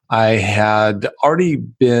 I had already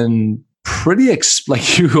been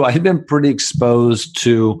like you, I had been pretty exposed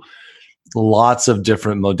to lots of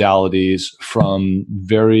different modalities, from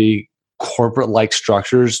very corporate-like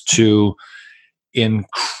structures to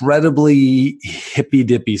incredibly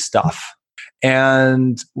hippy-dippy stuff,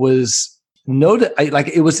 and was noted.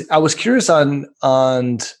 I was curious on.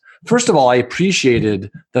 First of all, I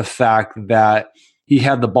appreciated the fact that he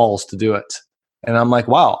had the balls to do it, and I'm like,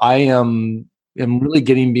 wow, I am really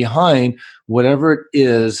getting behind whatever it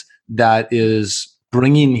is that is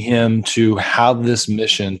bringing him to have this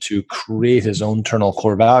mission to create his own internal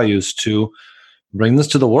core values, to bring this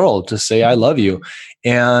to the world, to say, I love you.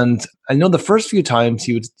 And I know the first few times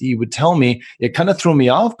he would tell me, it kind of threw me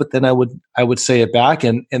off, but then I would say it back.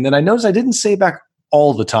 And then I noticed I didn't say it back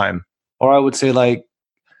all the time, or I would say I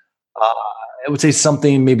would say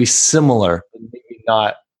something maybe similar, but maybe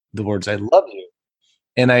not the words, I love you.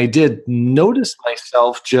 And I did notice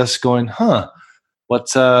myself just going,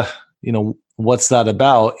 what's that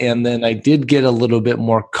about? And then I did get a little bit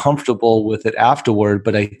more comfortable with it afterward.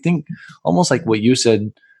 But I think almost like what you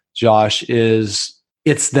said, Josh, is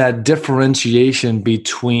it's that differentiation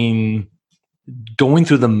between going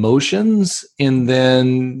through the motions and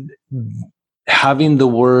then having the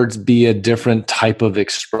words be a different type of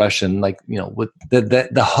expression, like, with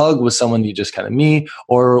the hug with someone you just kind of meet,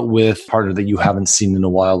 or with a partner that you haven't seen in a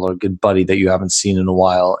while, or a good buddy that you haven't seen in a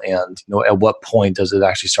while. And, at what point does it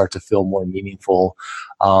actually start to feel more meaningful?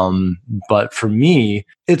 But for me,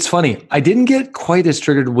 it's funny. I didn't get quite as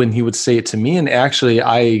triggered when he would say it to me. And actually,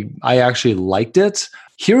 I actually liked it.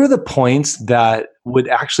 Here are the points that would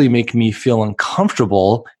actually make me feel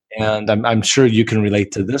uncomfortable. And I'm sure you can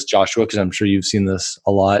relate to this, Joshua, because I'm sure you've seen this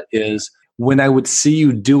a lot, is when I would see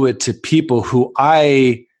you do it to people who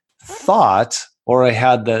I thought, or I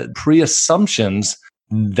had the pre-assumptions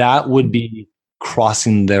that would be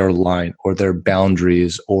crossing their line or their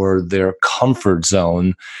boundaries or their comfort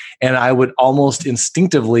zone. And I would almost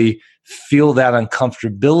instinctively feel that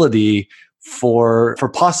uncomfortability for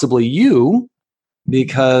possibly you,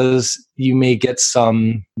 because you may get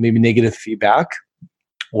some maybe negative feedback,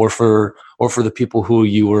 or for the people who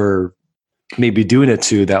you were maybe doing it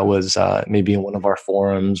to, that was maybe in one of our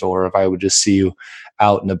forums, or if I would just see you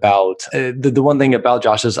out and about. The one thing about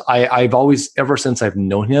Josh is I've always, ever since I've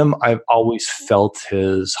known him, I've always felt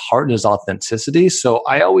his heart and his authenticity. So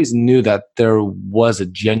I always knew that there was a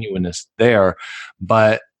genuineness there,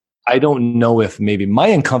 but I don't know if maybe my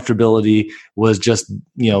uncomfortability was just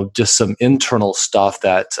some internal stuff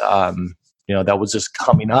that, that was just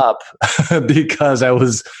coming up because I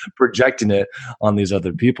was projecting it on these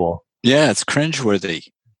other people. Yeah, it's cringeworthy.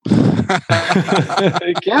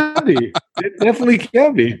 It can be. It definitely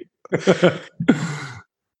can be.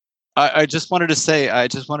 I just wanted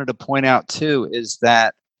to point out too, is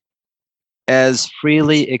that as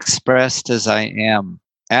freely expressed as I am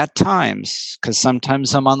at times, because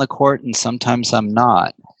sometimes I'm on the court and sometimes I'm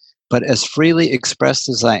not, but as freely expressed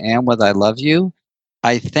as I am with I love you,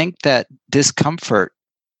 I think that discomfort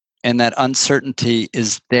and that uncertainty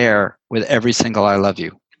is there with every single I love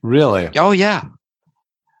you. Really? Oh yeah.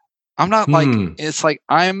 I'm not it's like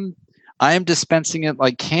I am dispensing it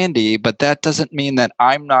like candy, but that doesn't mean that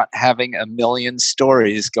I'm not having a million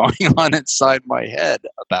stories going on inside my head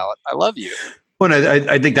about I love you. Well,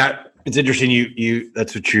 I think that it's interesting. You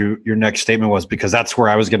that's what your next statement was, because that's where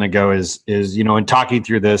I was going to go. Is in talking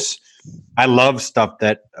through this, I love stuff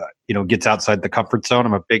that gets outside the comfort zone.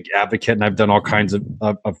 I'm a big advocate, and I've done all kinds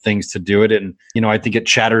of things to do it. And I think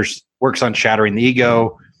it works on shattering the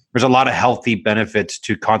ego. There's a lot of healthy benefits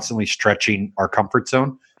to constantly stretching our comfort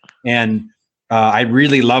zone, and I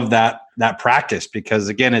really love that practice, because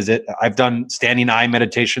again, I've done standing eye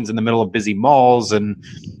meditations in the middle of busy malls, and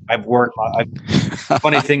I've worked.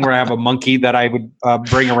 Funny thing where I have a monkey that I would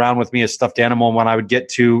bring around with me as stuffed animal. And when I would get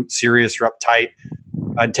too serious or uptight,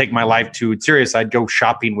 I'd take my life too serious, I'd go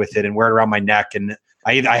shopping with it and wear it around my neck. And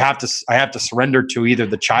I have to surrender to either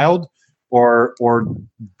the child or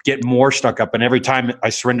get more stuck up. And every time I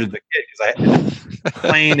surrender to the kid, because I'm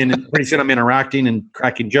playing, and pretty soon I'm interacting and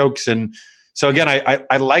cracking jokes. And so again,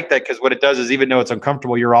 I like that, because what it does is, even though it's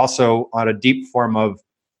uncomfortable, you're also on a deep form of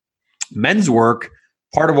men's work.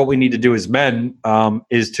 Part of what we need to do as men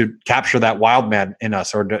is to capture that wild man in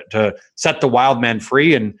us, or to set the wild man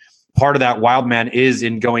free. And part of that wild man is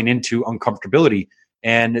in going into uncomfortability.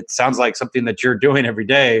 And it sounds like something that you're doing every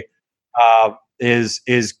day is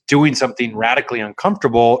doing something radically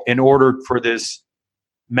uncomfortable in order for this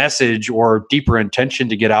message or deeper intention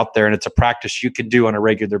to get out there. And it's a practice you can do on a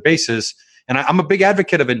regular basis. And I'm a big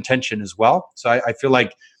advocate of intention as well. So I feel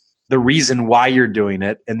like the reason why you're doing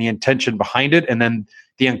it and the intention behind it, and then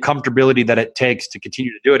the uncomfortability that it takes to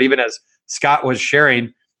continue to do it. Even as Scott was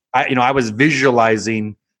sharing, I was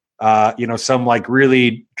visualizing, some like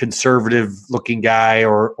really conservative looking guy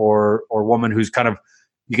or woman who's kind of,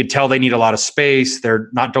 you could tell they need a lot of space.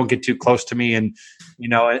 Don't get too close to me. And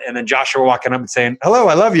then Joshua walking up and saying, "Hello,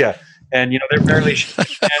 I love you." And, they're barely,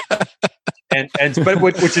 but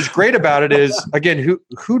which is great about it is, again,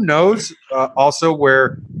 who knows also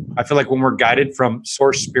where I feel like when we're guided from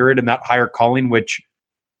source spirit and that higher calling, which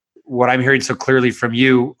what I'm hearing so clearly from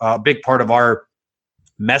you, a big part of our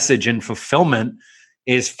message and fulfillment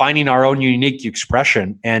is finding our own unique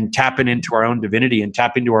expression and tapping into our own divinity and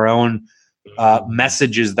tapping into our own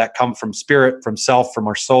messages that come from spirit, from self, from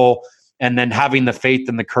our soul, and then having the faith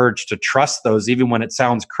and the courage to trust those, even when it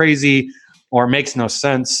sounds crazy or makes no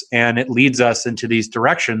sense. And it leads us into these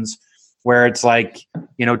directions where it's like,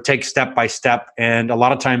 take step by step. And a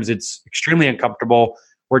lot of times it's extremely uncomfortable.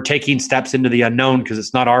 We're taking steps into the unknown because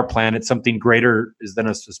it's not our plan. It's something greater than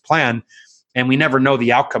us' plan. And we never know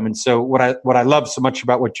the outcome. And so what I love so much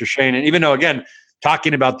about what you're saying, and even though, again,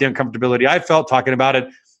 talking about the uncomfortability I felt talking about it,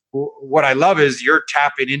 what I love is you're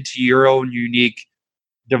tapping into your own unique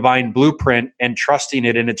divine blueprint and trusting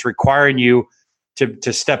it. And it's requiring you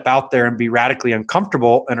to step out there and be radically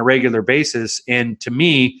uncomfortable on a regular basis. And to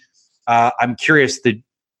me, I'm curious the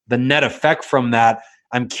net effect from that.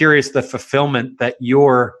 I'm curious the fulfillment that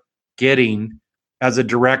you're getting as a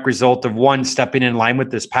direct result of, one, stepping in line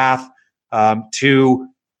with this path, two,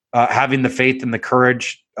 having the faith and the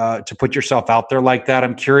courage to put yourself out there like that.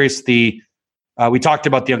 I'm curious we talked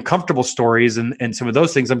about the uncomfortable stories and some of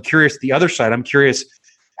those things. I'm curious the other side. I'm curious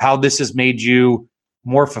how this has made you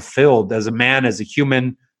more fulfilled as a man, as a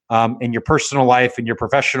human, in your personal life, in your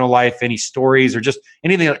professional life. Any stories or just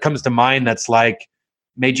anything that comes to mind that's like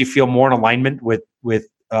made you feel more in alignment with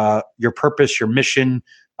your purpose, your mission,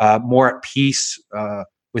 more at peace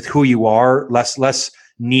with who you are, less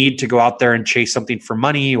need to go out there and chase something for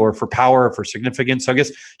money or for power or for significance. So I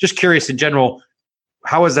guess just curious in general,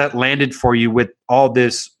 how has that landed for you with all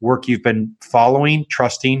this work you've been following,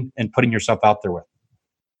 trusting, and putting yourself out there with?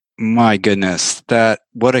 My goodness,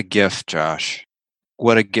 what a gift, Josh.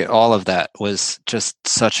 What a gift. All of that was just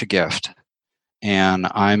such a gift. And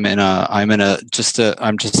I'm just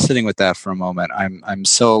sitting with that for a moment. I'm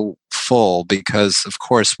so full because of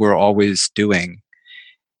course we're always doing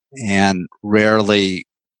and rarely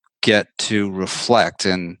get to reflect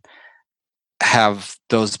and have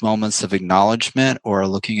those moments of acknowledgement or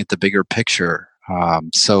looking at the bigger picture.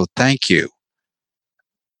 So thank you.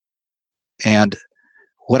 And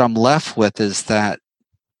what I'm left with is that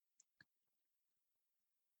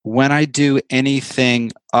when I do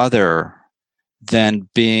anything other than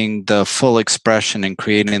being the full expression and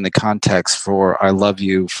creating the context for I love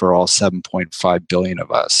you for all 7.5 billion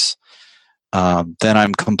of us, then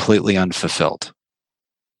I'm completely unfulfilled.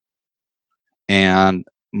 And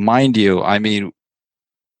mind you, I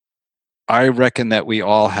reckon that we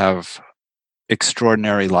all have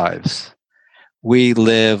extraordinary lives. We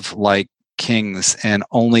live like kings, and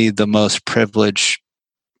only the most privileged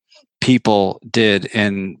people did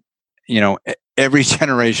in, every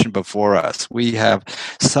generation before us. We have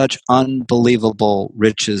such unbelievable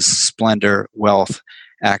riches, splendor, wealth,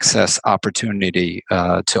 access, opportunity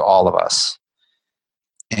to all of us.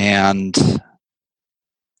 And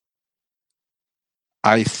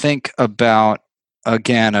I think about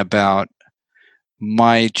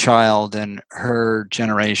my child and her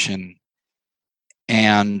generation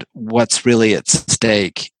and what's really at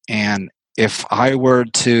stake. And if I were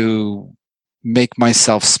to make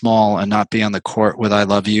myself small and not be on the court with I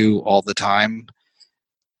love you all the time,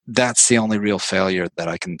 that's the only real failure that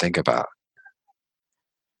I can think about.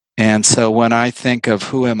 And so when I think of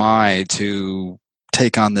who am I to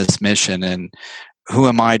take on this mission and who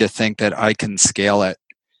am I to think that I can scale it,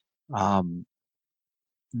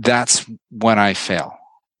 that's when I fail.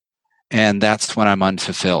 And that's when I'm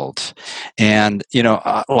unfulfilled. And,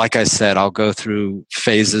 like I said, I'll go through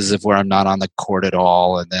phases of where I'm not on the court at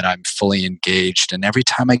all, and then I'm fully engaged. And every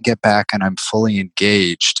time I get back and I'm fully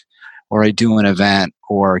engaged, or I do an event,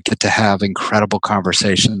 or get to have incredible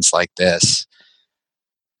conversations like this,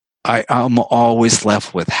 I'm always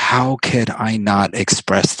left with, how could I not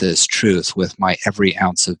express this truth with my every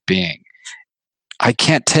ounce of being? I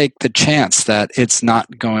can't take the chance that it's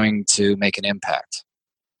not going to make an impact.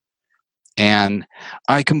 And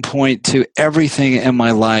I can point to everything in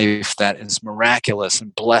my life that is miraculous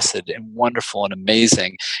and blessed and wonderful and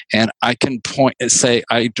amazing. And I can point and say,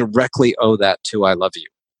 I directly owe that to I love you.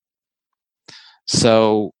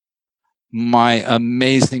 So my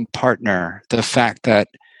amazing partner, the fact that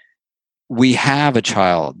we have a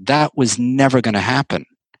child. That was never going to happen.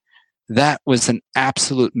 That was an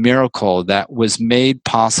absolute miracle that was made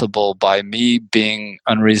possible by me being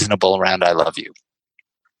unreasonable around I love you.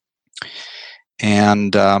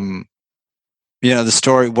 And, the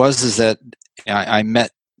story is that I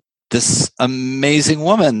met this amazing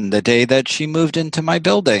woman the day that she moved into my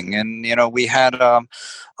building. And, we had a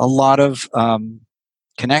lot of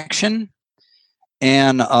connection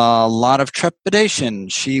and a lot of trepidation.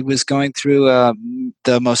 She was going through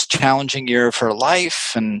the most challenging year of her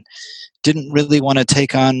life and didn't really want to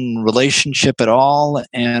take on relationship at all.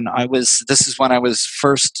 And this is when I was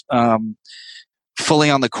first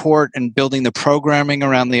fully on the court and building the programming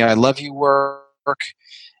around the I love you work.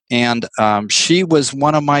 And she was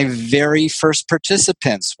one of my very first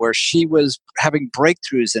participants, where she was having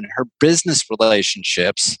breakthroughs in her business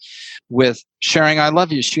relationships with sharing I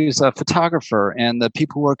love you. She was a photographer, and the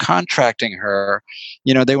people who were contracting her,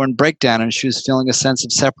 they were in breakdown, and she was feeling a sense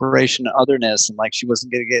of separation and otherness, and like she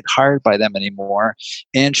wasn't going to get hired by them anymore.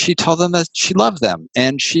 And she told them that she loved them,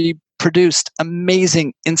 and she produced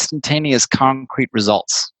amazing, instantaneous, concrete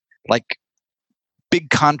results, like big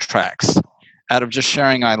contracts, out of just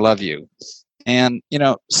sharing I love you. And,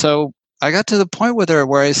 so I got to the point with her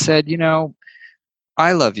where I said,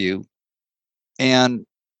 I love you. And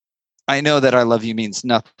I know that I love you means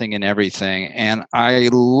nothing and everything. And I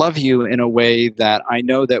love you in a way that I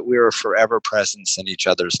know that we're a forever presence in each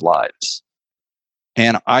other's lives.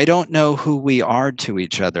 And I don't know who we are to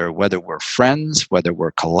each other, whether we're friends, whether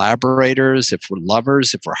we're collaborators, if we're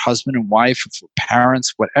lovers, if we're husband and wife, if we're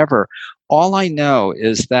parents, whatever. All I know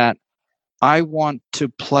is that I want to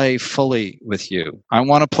play fully with you. I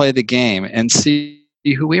want to play the game and see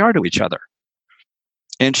who we are to each other.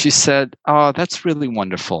 And she said, "Oh, that's really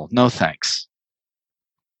wonderful. No, thanks."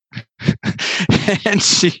 And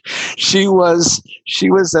she was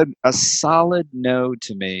a solid no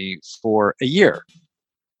to me for a year.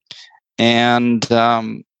 And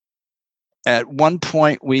at one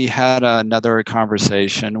point, we had another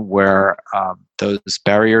conversation where those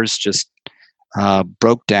barriers just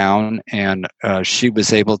broke down, and she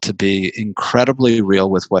was able to be incredibly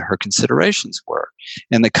real with what her considerations were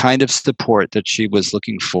and the kind of support that she was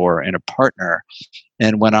looking for in a partner.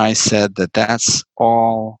 And when I said that that's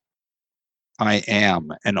all I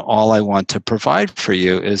am and all I want to provide for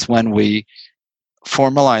you, is when we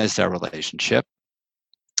formalized our relationship.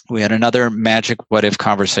 We had another magic what if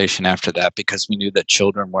conversation after that, because we knew that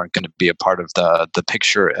children weren't going to be a part of the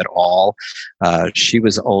picture at all. She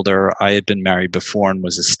was older. I had been married before and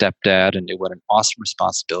was a stepdad, and knew what an awesome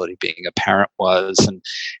responsibility being a parent was, and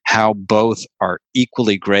how both are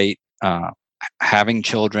equally great, having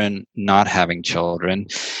children, not having children.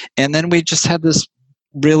 And then we just had this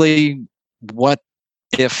really what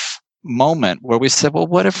if moment where we said, well,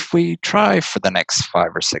 what if we try for the next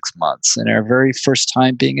 5 or 6 months? And our very first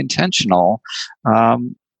time being intentional,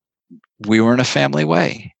 we were in a family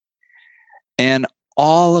way. And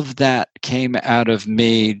all of that came out of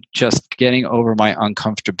me just getting over my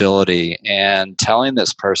uncomfortability and telling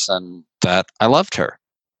this person that I loved her.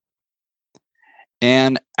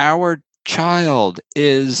 And our child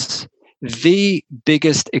is the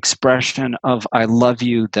biggest expression of I love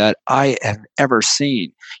you that I have ever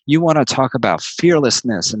seen. You want to talk about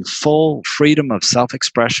fearlessness and full freedom of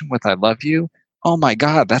self-expression with I love you? Oh my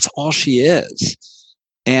God, that's all she is.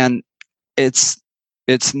 And it's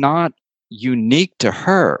not unique to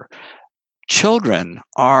her. Children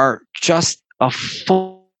are just a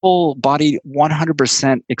full body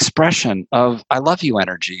 100% expression of I love you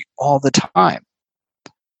energy all the time.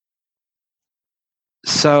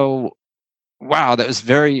 So wow, that was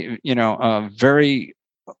very, a very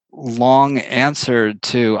long answer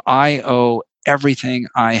to I owe everything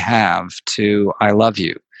I have to I love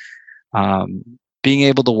you. Being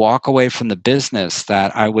able to walk away from the business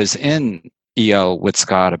that I was in EO with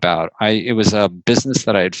Scott about. It was a business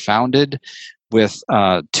that I had founded with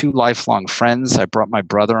 2 lifelong friends. I brought my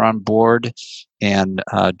brother on board, and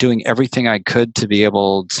doing everything I could to be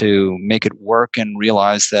able to make it work, and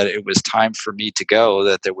realize that it was time for me to go,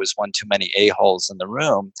 that there was one too many a-holes in the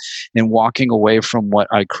room, and walking away from what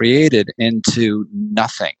I created into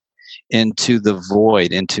nothing, into the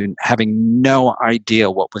void, into having no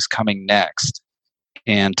idea what was coming next.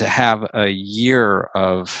 And to have a year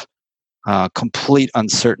of complete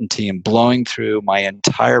uncertainty and blowing through my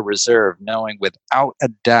entire reserve, knowing without a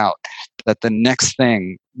doubt that the next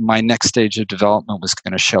thing, my next stage of development was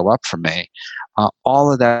going to show up for me.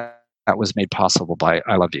 All of that was made possible by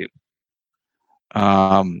I love you.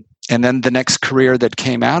 and then the next career that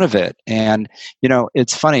came out of it. And,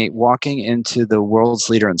 it's funny, walking into the world's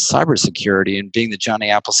leader in cybersecurity and being the Johnny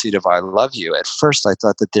Appleseed of I Love You, at first I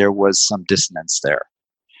thought that there was some dissonance there.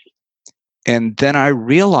 And then I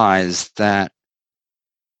realized that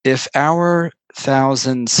if our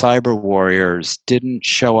 1,000 cyber warriors didn't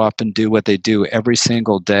show up and do what they do every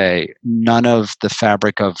single day, none of the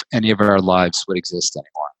fabric of any of our lives would exist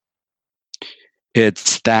anymore.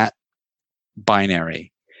 It's that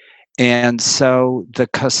binary. And so the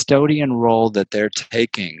custodian role that they're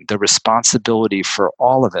taking, the responsibility for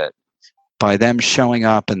all of it, by them showing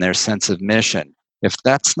up and their sense of mission, if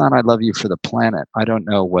that's not I love you for the planet, I don't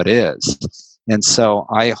know what is. And so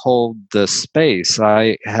I hold the space.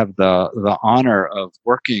 I have the honor of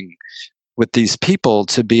working with these people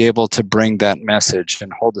to be able to bring that message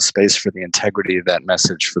and hold the space for the integrity of that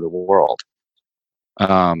message for the world.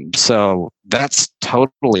 So that's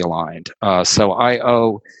totally aligned. So I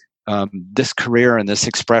owe this career and this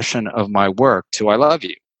expression of my work to I Love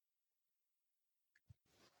You.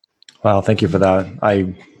 Wow, thank you for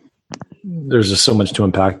that. There's just so much to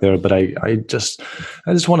unpack there, but I just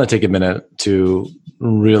want to take a minute to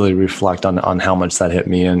really reflect on how much that hit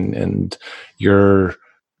me and your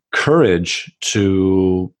courage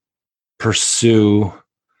to pursue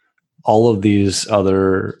all of these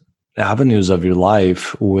other avenues of your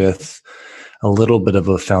life with a little bit of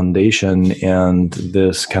a foundation and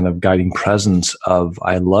this kind of guiding presence of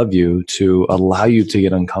I love you, to allow you to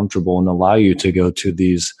get uncomfortable and allow you to go to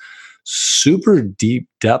these super deep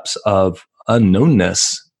depths of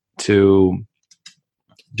unknownness, to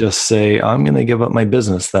just say, I'm going to give up my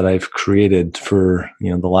business that I've created for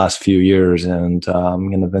the last few years, and I'm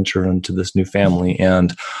going to venture into this new family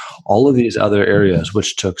and all of these other areas,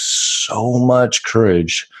 which took so much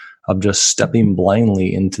courage of just stepping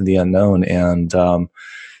blindly into the unknown. And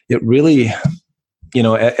it really,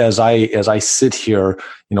 as I sit here,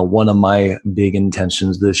 one of my big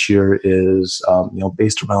intentions this year is,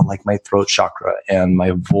 based around like my throat chakra and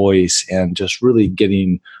my voice, and just really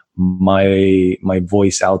getting my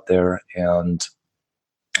voice out there, and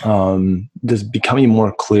just becoming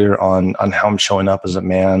more clear on how I'm showing up as a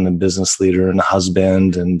man, a business leader, and a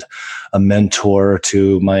husband, and a mentor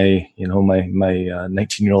to my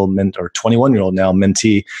 19-year-old or 21-year-old now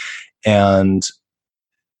mentee. And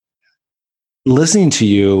listening to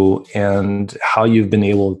you and how you've been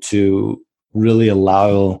able to really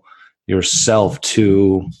allow yourself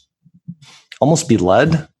to almost be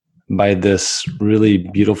led by this really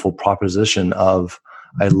beautiful proposition of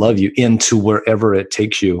I love you into wherever it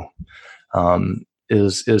takes you,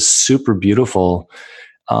 is super beautiful.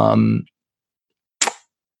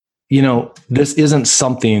 This isn't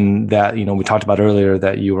something that, we talked about earlier,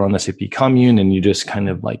 that you were on the SAP commune and you just kind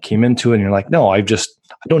of like came into it and you're like, no, I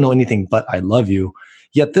don't know anything but I love you.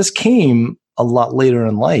 Yet this came a lot later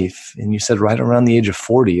in life. And you said right around the age of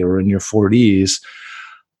 40 or in your 40s.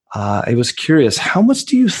 I was curious, how much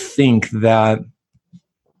do you think that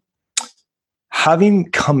having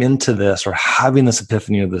come into this, or having this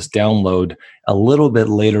epiphany or this download a little bit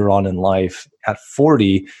later on in life at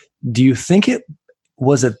 40, do you think it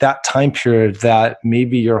was at that time period that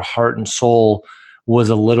maybe your heart and soul was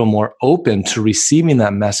a little more open to receiving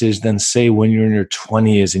that message than, say, when you're in your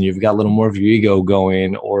 20s and you've got a little more of your ego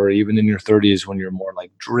going, or even in your 30s when you're more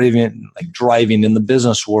like driving in the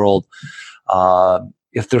business world?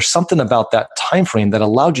 If there's something about that time frame that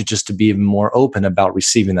allowed you just to be even more open about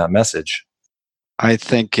receiving that message. I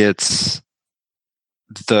think it's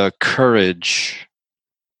the courage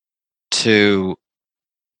to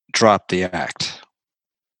drop the act.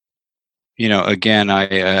 Again,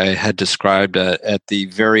 I had described at the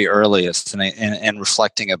very earliest, and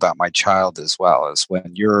reflecting about my child as well, is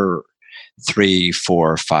when you're 3,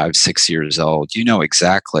 4, 5, 6 years old, you know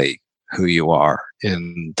exactly who you are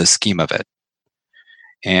in the scheme of it.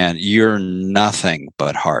 And you're nothing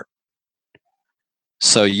but heart.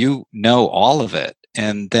 So you know all of it.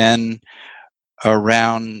 And then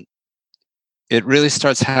it really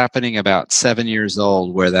starts happening about 7 years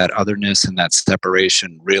old, where that otherness and that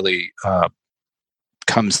separation really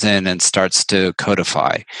comes in and starts to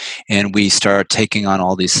codify. And we start taking on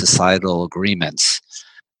all these societal agreements.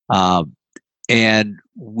 And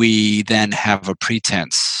we then have a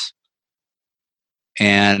pretense.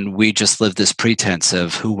 And we just live this pretense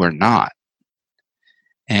of who we're not.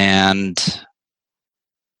 And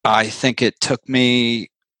I think it took me,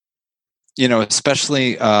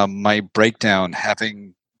 especially my breakdown,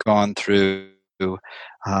 having gone through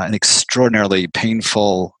an extraordinarily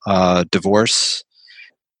painful divorce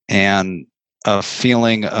and a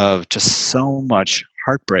feeling of just so much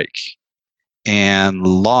heartbreak and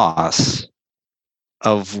loss,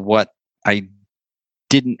 of what I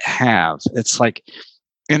didn't have. It's like,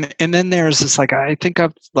 and then there's this, like, I think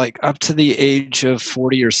up to the age of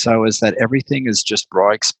 40 or so, is that everything is just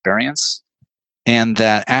raw experience. And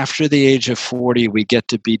that after the age of 40, we get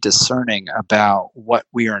to be discerning about what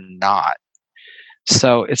we are not.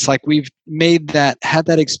 So it's like we've had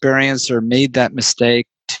that experience or made that mistake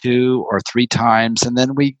 2 or 3 times. And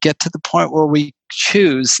then we get to the point where we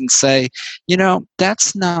choose and say,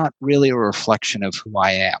 that's not really a reflection of who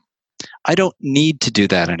I am. I don't need to do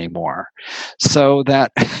that anymore. So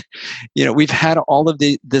that, we've had all of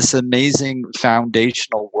this amazing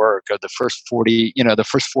foundational work of the first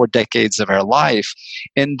 4 decades of our life.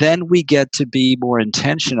 And then we get to be more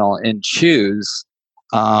intentional and choose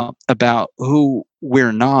about who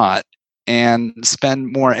we're not, and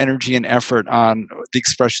spend more energy and effort on the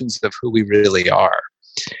expressions of who we really are.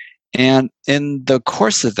 And in the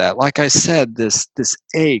course of that, like I said, this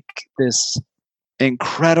ache, this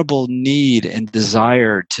incredible need and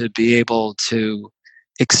desire to be able to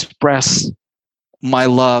express my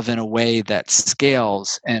love in a way that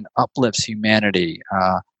scales and uplifts humanity.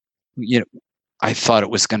 I thought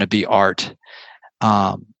it was going to be art.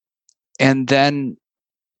 And then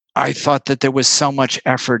I thought that there was so much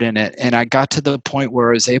effort in it. And I got to the point where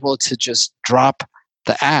I was able to just drop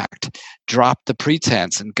the act, drop the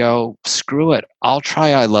pretense, and go, screw it. I'll try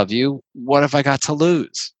I love you. What have I got to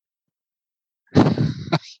lose?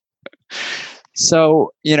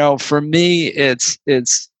 So, for me,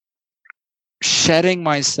 it's shedding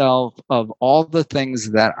myself of all the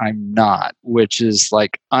things that I'm not, which is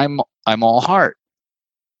like, I'm all heart.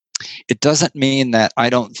 It doesn't mean that I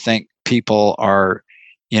don't think people are,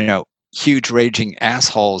 huge raging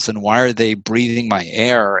assholes, and why are they breathing my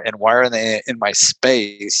air, and why are they in my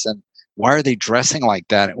space, and why are they dressing like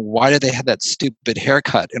that, and why do they have that stupid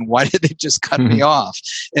haircut, and why did they just cut me off,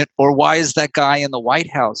 or why is that guy in the White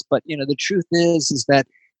House? But the truth is that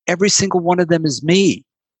every single one of them is me.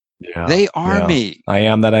 Yeah, they are me. I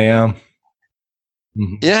am that I am.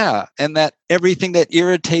 Mm-hmm. Yeah, and that everything that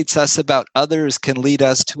irritates us about others can lead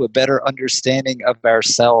us to a better understanding of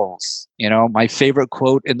ourselves. My favorite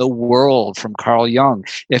quote in the world from Carl Jung: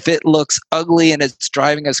 if it looks ugly and it's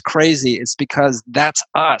driving us crazy, it's because that's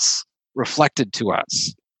us reflected to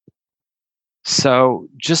us. So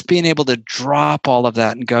just being able to drop all of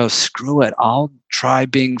that and go, screw it, I'll try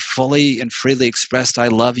being fully and freely expressed I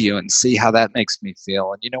love you, and see how that makes me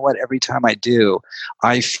feel. And you know what? Every time I do,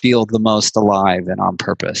 I feel the most alive and on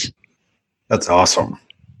purpose. That's awesome.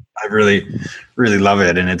 I really, really love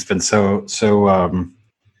it. And it's been so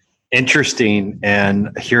interesting,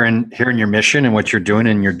 and hearing your mission and what you're doing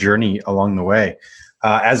in your journey along the way.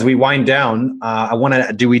 As we wind down,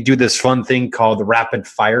 we do this fun thing called the rapid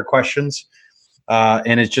fire questions.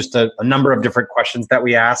 And it's just a number of different questions that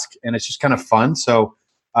we ask, and it's just kind of fun. So,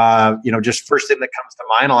 just first thing that comes to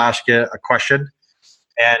mind, I'll ask you a question,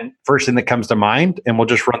 and first thing that comes to mind, and we'll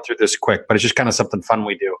just run through this quick, but it's just kind of something fun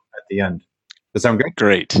we do at the end. Does that sound good?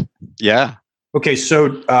 Great. Yeah. Okay.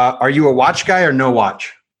 So, are you a watch guy or no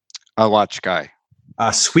watch? A watch guy.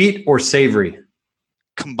 Sweet or savory?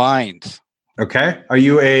 Combined. Okay. Are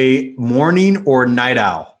you a morning or night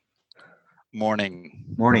owl? Morning.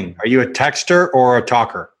 Are you a texter or a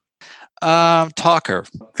talker? Talker.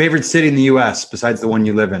 Favorite city in the U.S. besides the one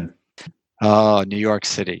you live in? New York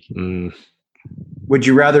City. Would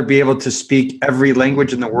you rather be able to speak every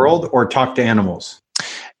language in the world or talk to animals?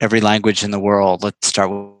 Every language in the world. Let's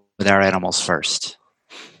start with our animals first.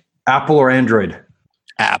 Apple or Android?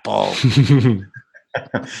 Apple.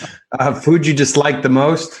 Food you dislike the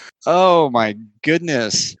most? Oh my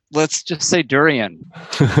goodness. Let's just say durian.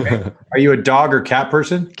 Okay. Are you a dog or cat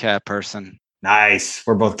person? Cat person. Nice.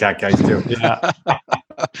 We're both cat guys too. Yeah.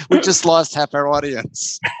 We just lost half our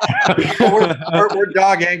audience. we're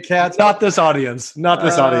dog and cats. Not this audience.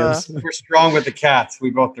 We're strong with the cats.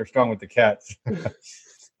 We both are strong with the cats.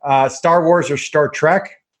 Star Wars or Star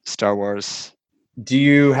Trek? Star Wars. Do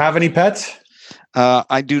you have any pets?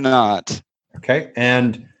 I do not. Okay.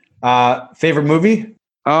 And favorite movie?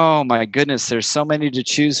 Oh my goodness. There's so many to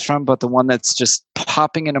choose from, but the one that's just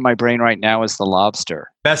popping into my brain right now is The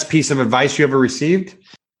Lobster. Best piece of advice you ever received?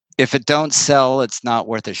 If it don't sell, it's not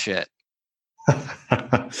worth a shit.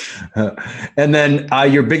 And then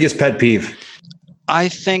your biggest pet peeve? I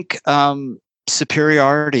think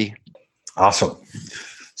superiority. Awesome.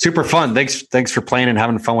 Super fun. Thanks for playing and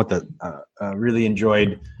having fun with it. Really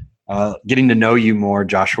enjoyed getting to know you more,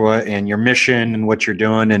 Joshua, and your mission and what you're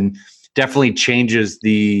doing, and definitely changes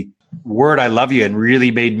the word I love you, and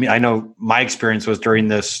really made me, I know my experience was during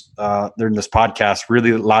this podcast,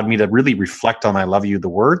 really allowed me to really reflect on I love you, the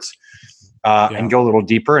words, and go a little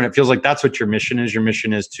deeper. And it feels like that's what your mission is. Your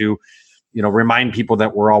mission is to, remind people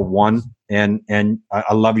that we're all one. And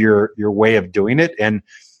I love your way of doing it. And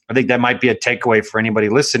I think that might be a takeaway for anybody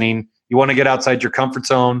listening. You want to get outside your comfort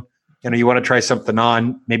zone. You want to try something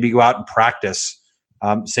on, maybe go out and practice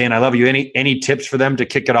saying, I love you. Any tips for them to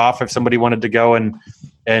kick it off if somebody wanted to go and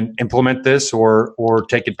implement this or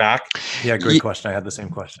take it back? Yeah, great question. I had the same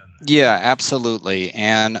question. Yeah, absolutely.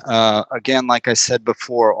 And again, like I said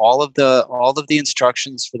before, all of the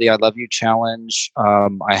instructions for the I Love You Challenge,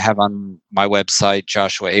 I have on my website,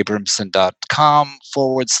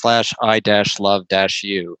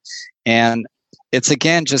 joshuaabramson.com/I-love-you. And it's,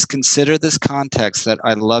 again, just consider this context that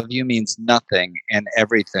I love you means nothing and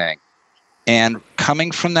everything. And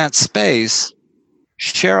coming from that space,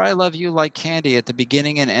 share I love you like candy at the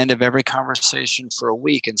beginning and end of every conversation for a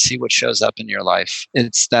week and see what shows up in your life.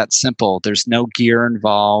 It's that simple. There's no gear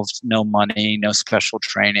involved, no money, no special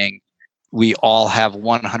training. We all have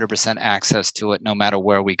 100% access to it no matter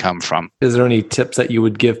where we come from. Is there any tips that you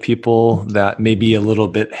would give people that may be a little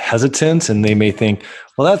bit hesitant and they may think,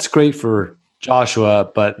 well, that's great for Joshua,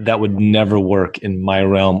 but that would never work in my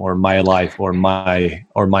realm or my life or my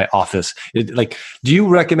office? Do you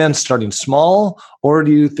recommend starting small, or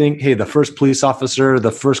do you think, hey, the first police officer,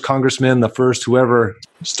 the first congressman, the first whoever,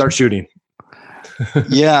 start shooting?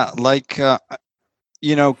 Yeah, could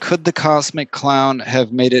the Cosmic Clown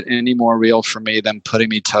have made it any more real for me than putting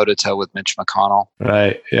me toe to toe with Mitch McConnell?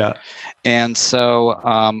 Right. Yeah. And so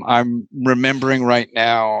I'm remembering right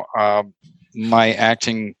now my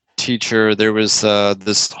acting teacher. There was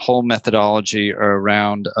this whole methodology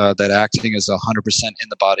around that acting is 100% in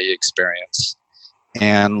the body experience,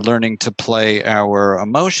 and learning to play our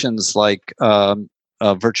emotions like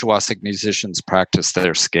virtuosic musicians practice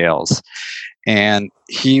their scales. And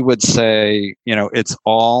he would say, it's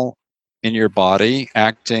all in your body.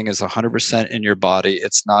 Acting is 100% in your body.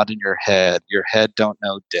 It's not in your head. Your head don't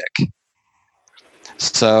know dick.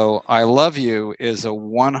 So I love you is a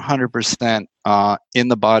 100% in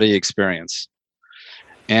the body experience.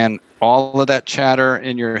 And all of that chatter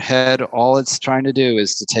in your head, all it's trying to do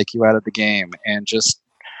is to take you out of the game. And just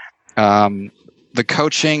the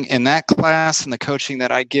coaching in that class and the coaching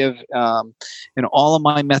that I give in all of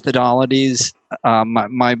my methodologies,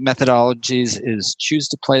 my methodologies is choose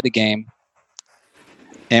to play the game.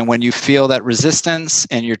 And when you feel that resistance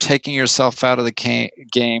and you're taking yourself out of the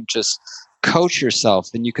game, just coach yourself,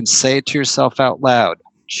 and you can say it to yourself out loud.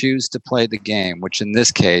 Choose to play the game, which in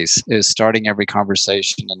this case is starting every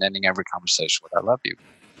conversation and ending every conversation with I love you.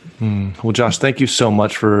 Well, Josh, thank you so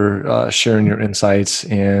much for sharing your insights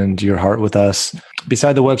and your heart with us.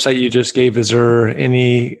 Beside the website you just gave, is there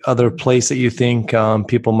any other place that you think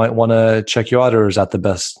people might want to check you out, or is that the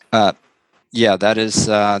best? Yeah, that is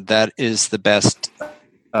the best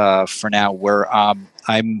for now. Where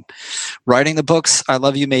I'm writing the books, I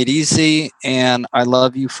Love You Made Easy, and I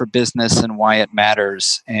Love You for Business and Why It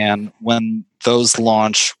Matters. And when those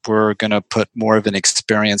launch, we're going to put more of an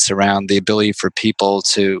experience around the ability for people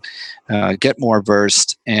to get more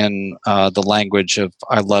versed in the language of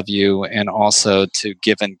I love you, and also to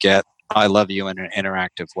give and get I love you in an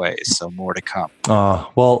interactive way. So more to come.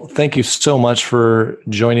 Well, thank you so much for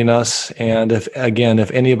joining us. And if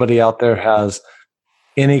anybody out there has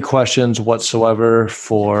any questions whatsoever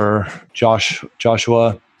for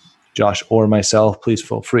Joshua, Josh, or myself, please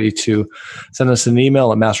feel free to send us an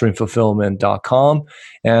email at masteringfulfillment.com.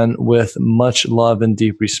 And with much love and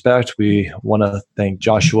deep respect, we want to thank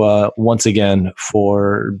Joshua once again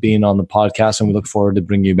for being on the podcast, and we look forward to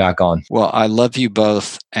bringing you back on. Well, I love you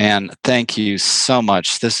both, and thank you so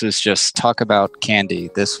much. This is just talk about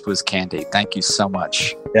candy. This was candy. Thank you so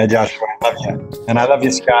much. Yeah, Joshua, I love you. And I love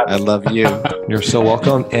you, Scott. I love you. You're so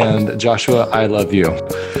welcome. And Joshua, I love you.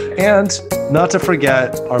 And not to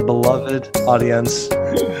forget our beloved audience.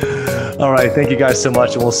 All right. Thank you guys so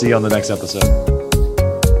much, and we'll see you on the next episode.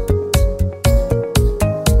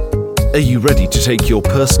 Are you ready to take your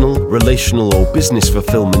personal, relational, or business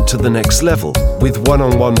fulfillment to the next level? With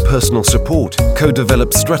one-on-one personal support,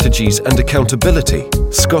 co-developed strategies, and accountability,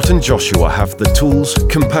 Scott and Joshua have the tools,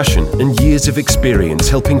 compassion, and years of experience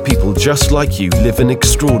helping people just like you live an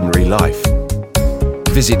extraordinary life.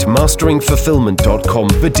 Visit masteringfulfillment.com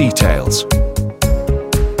for details.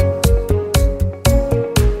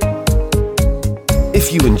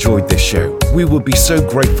 If you enjoyed this show, we would be so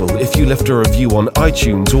grateful if you left a review on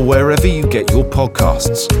iTunes or wherever you get your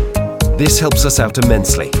podcasts. This helps us out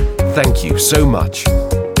immensely. Thank you so much.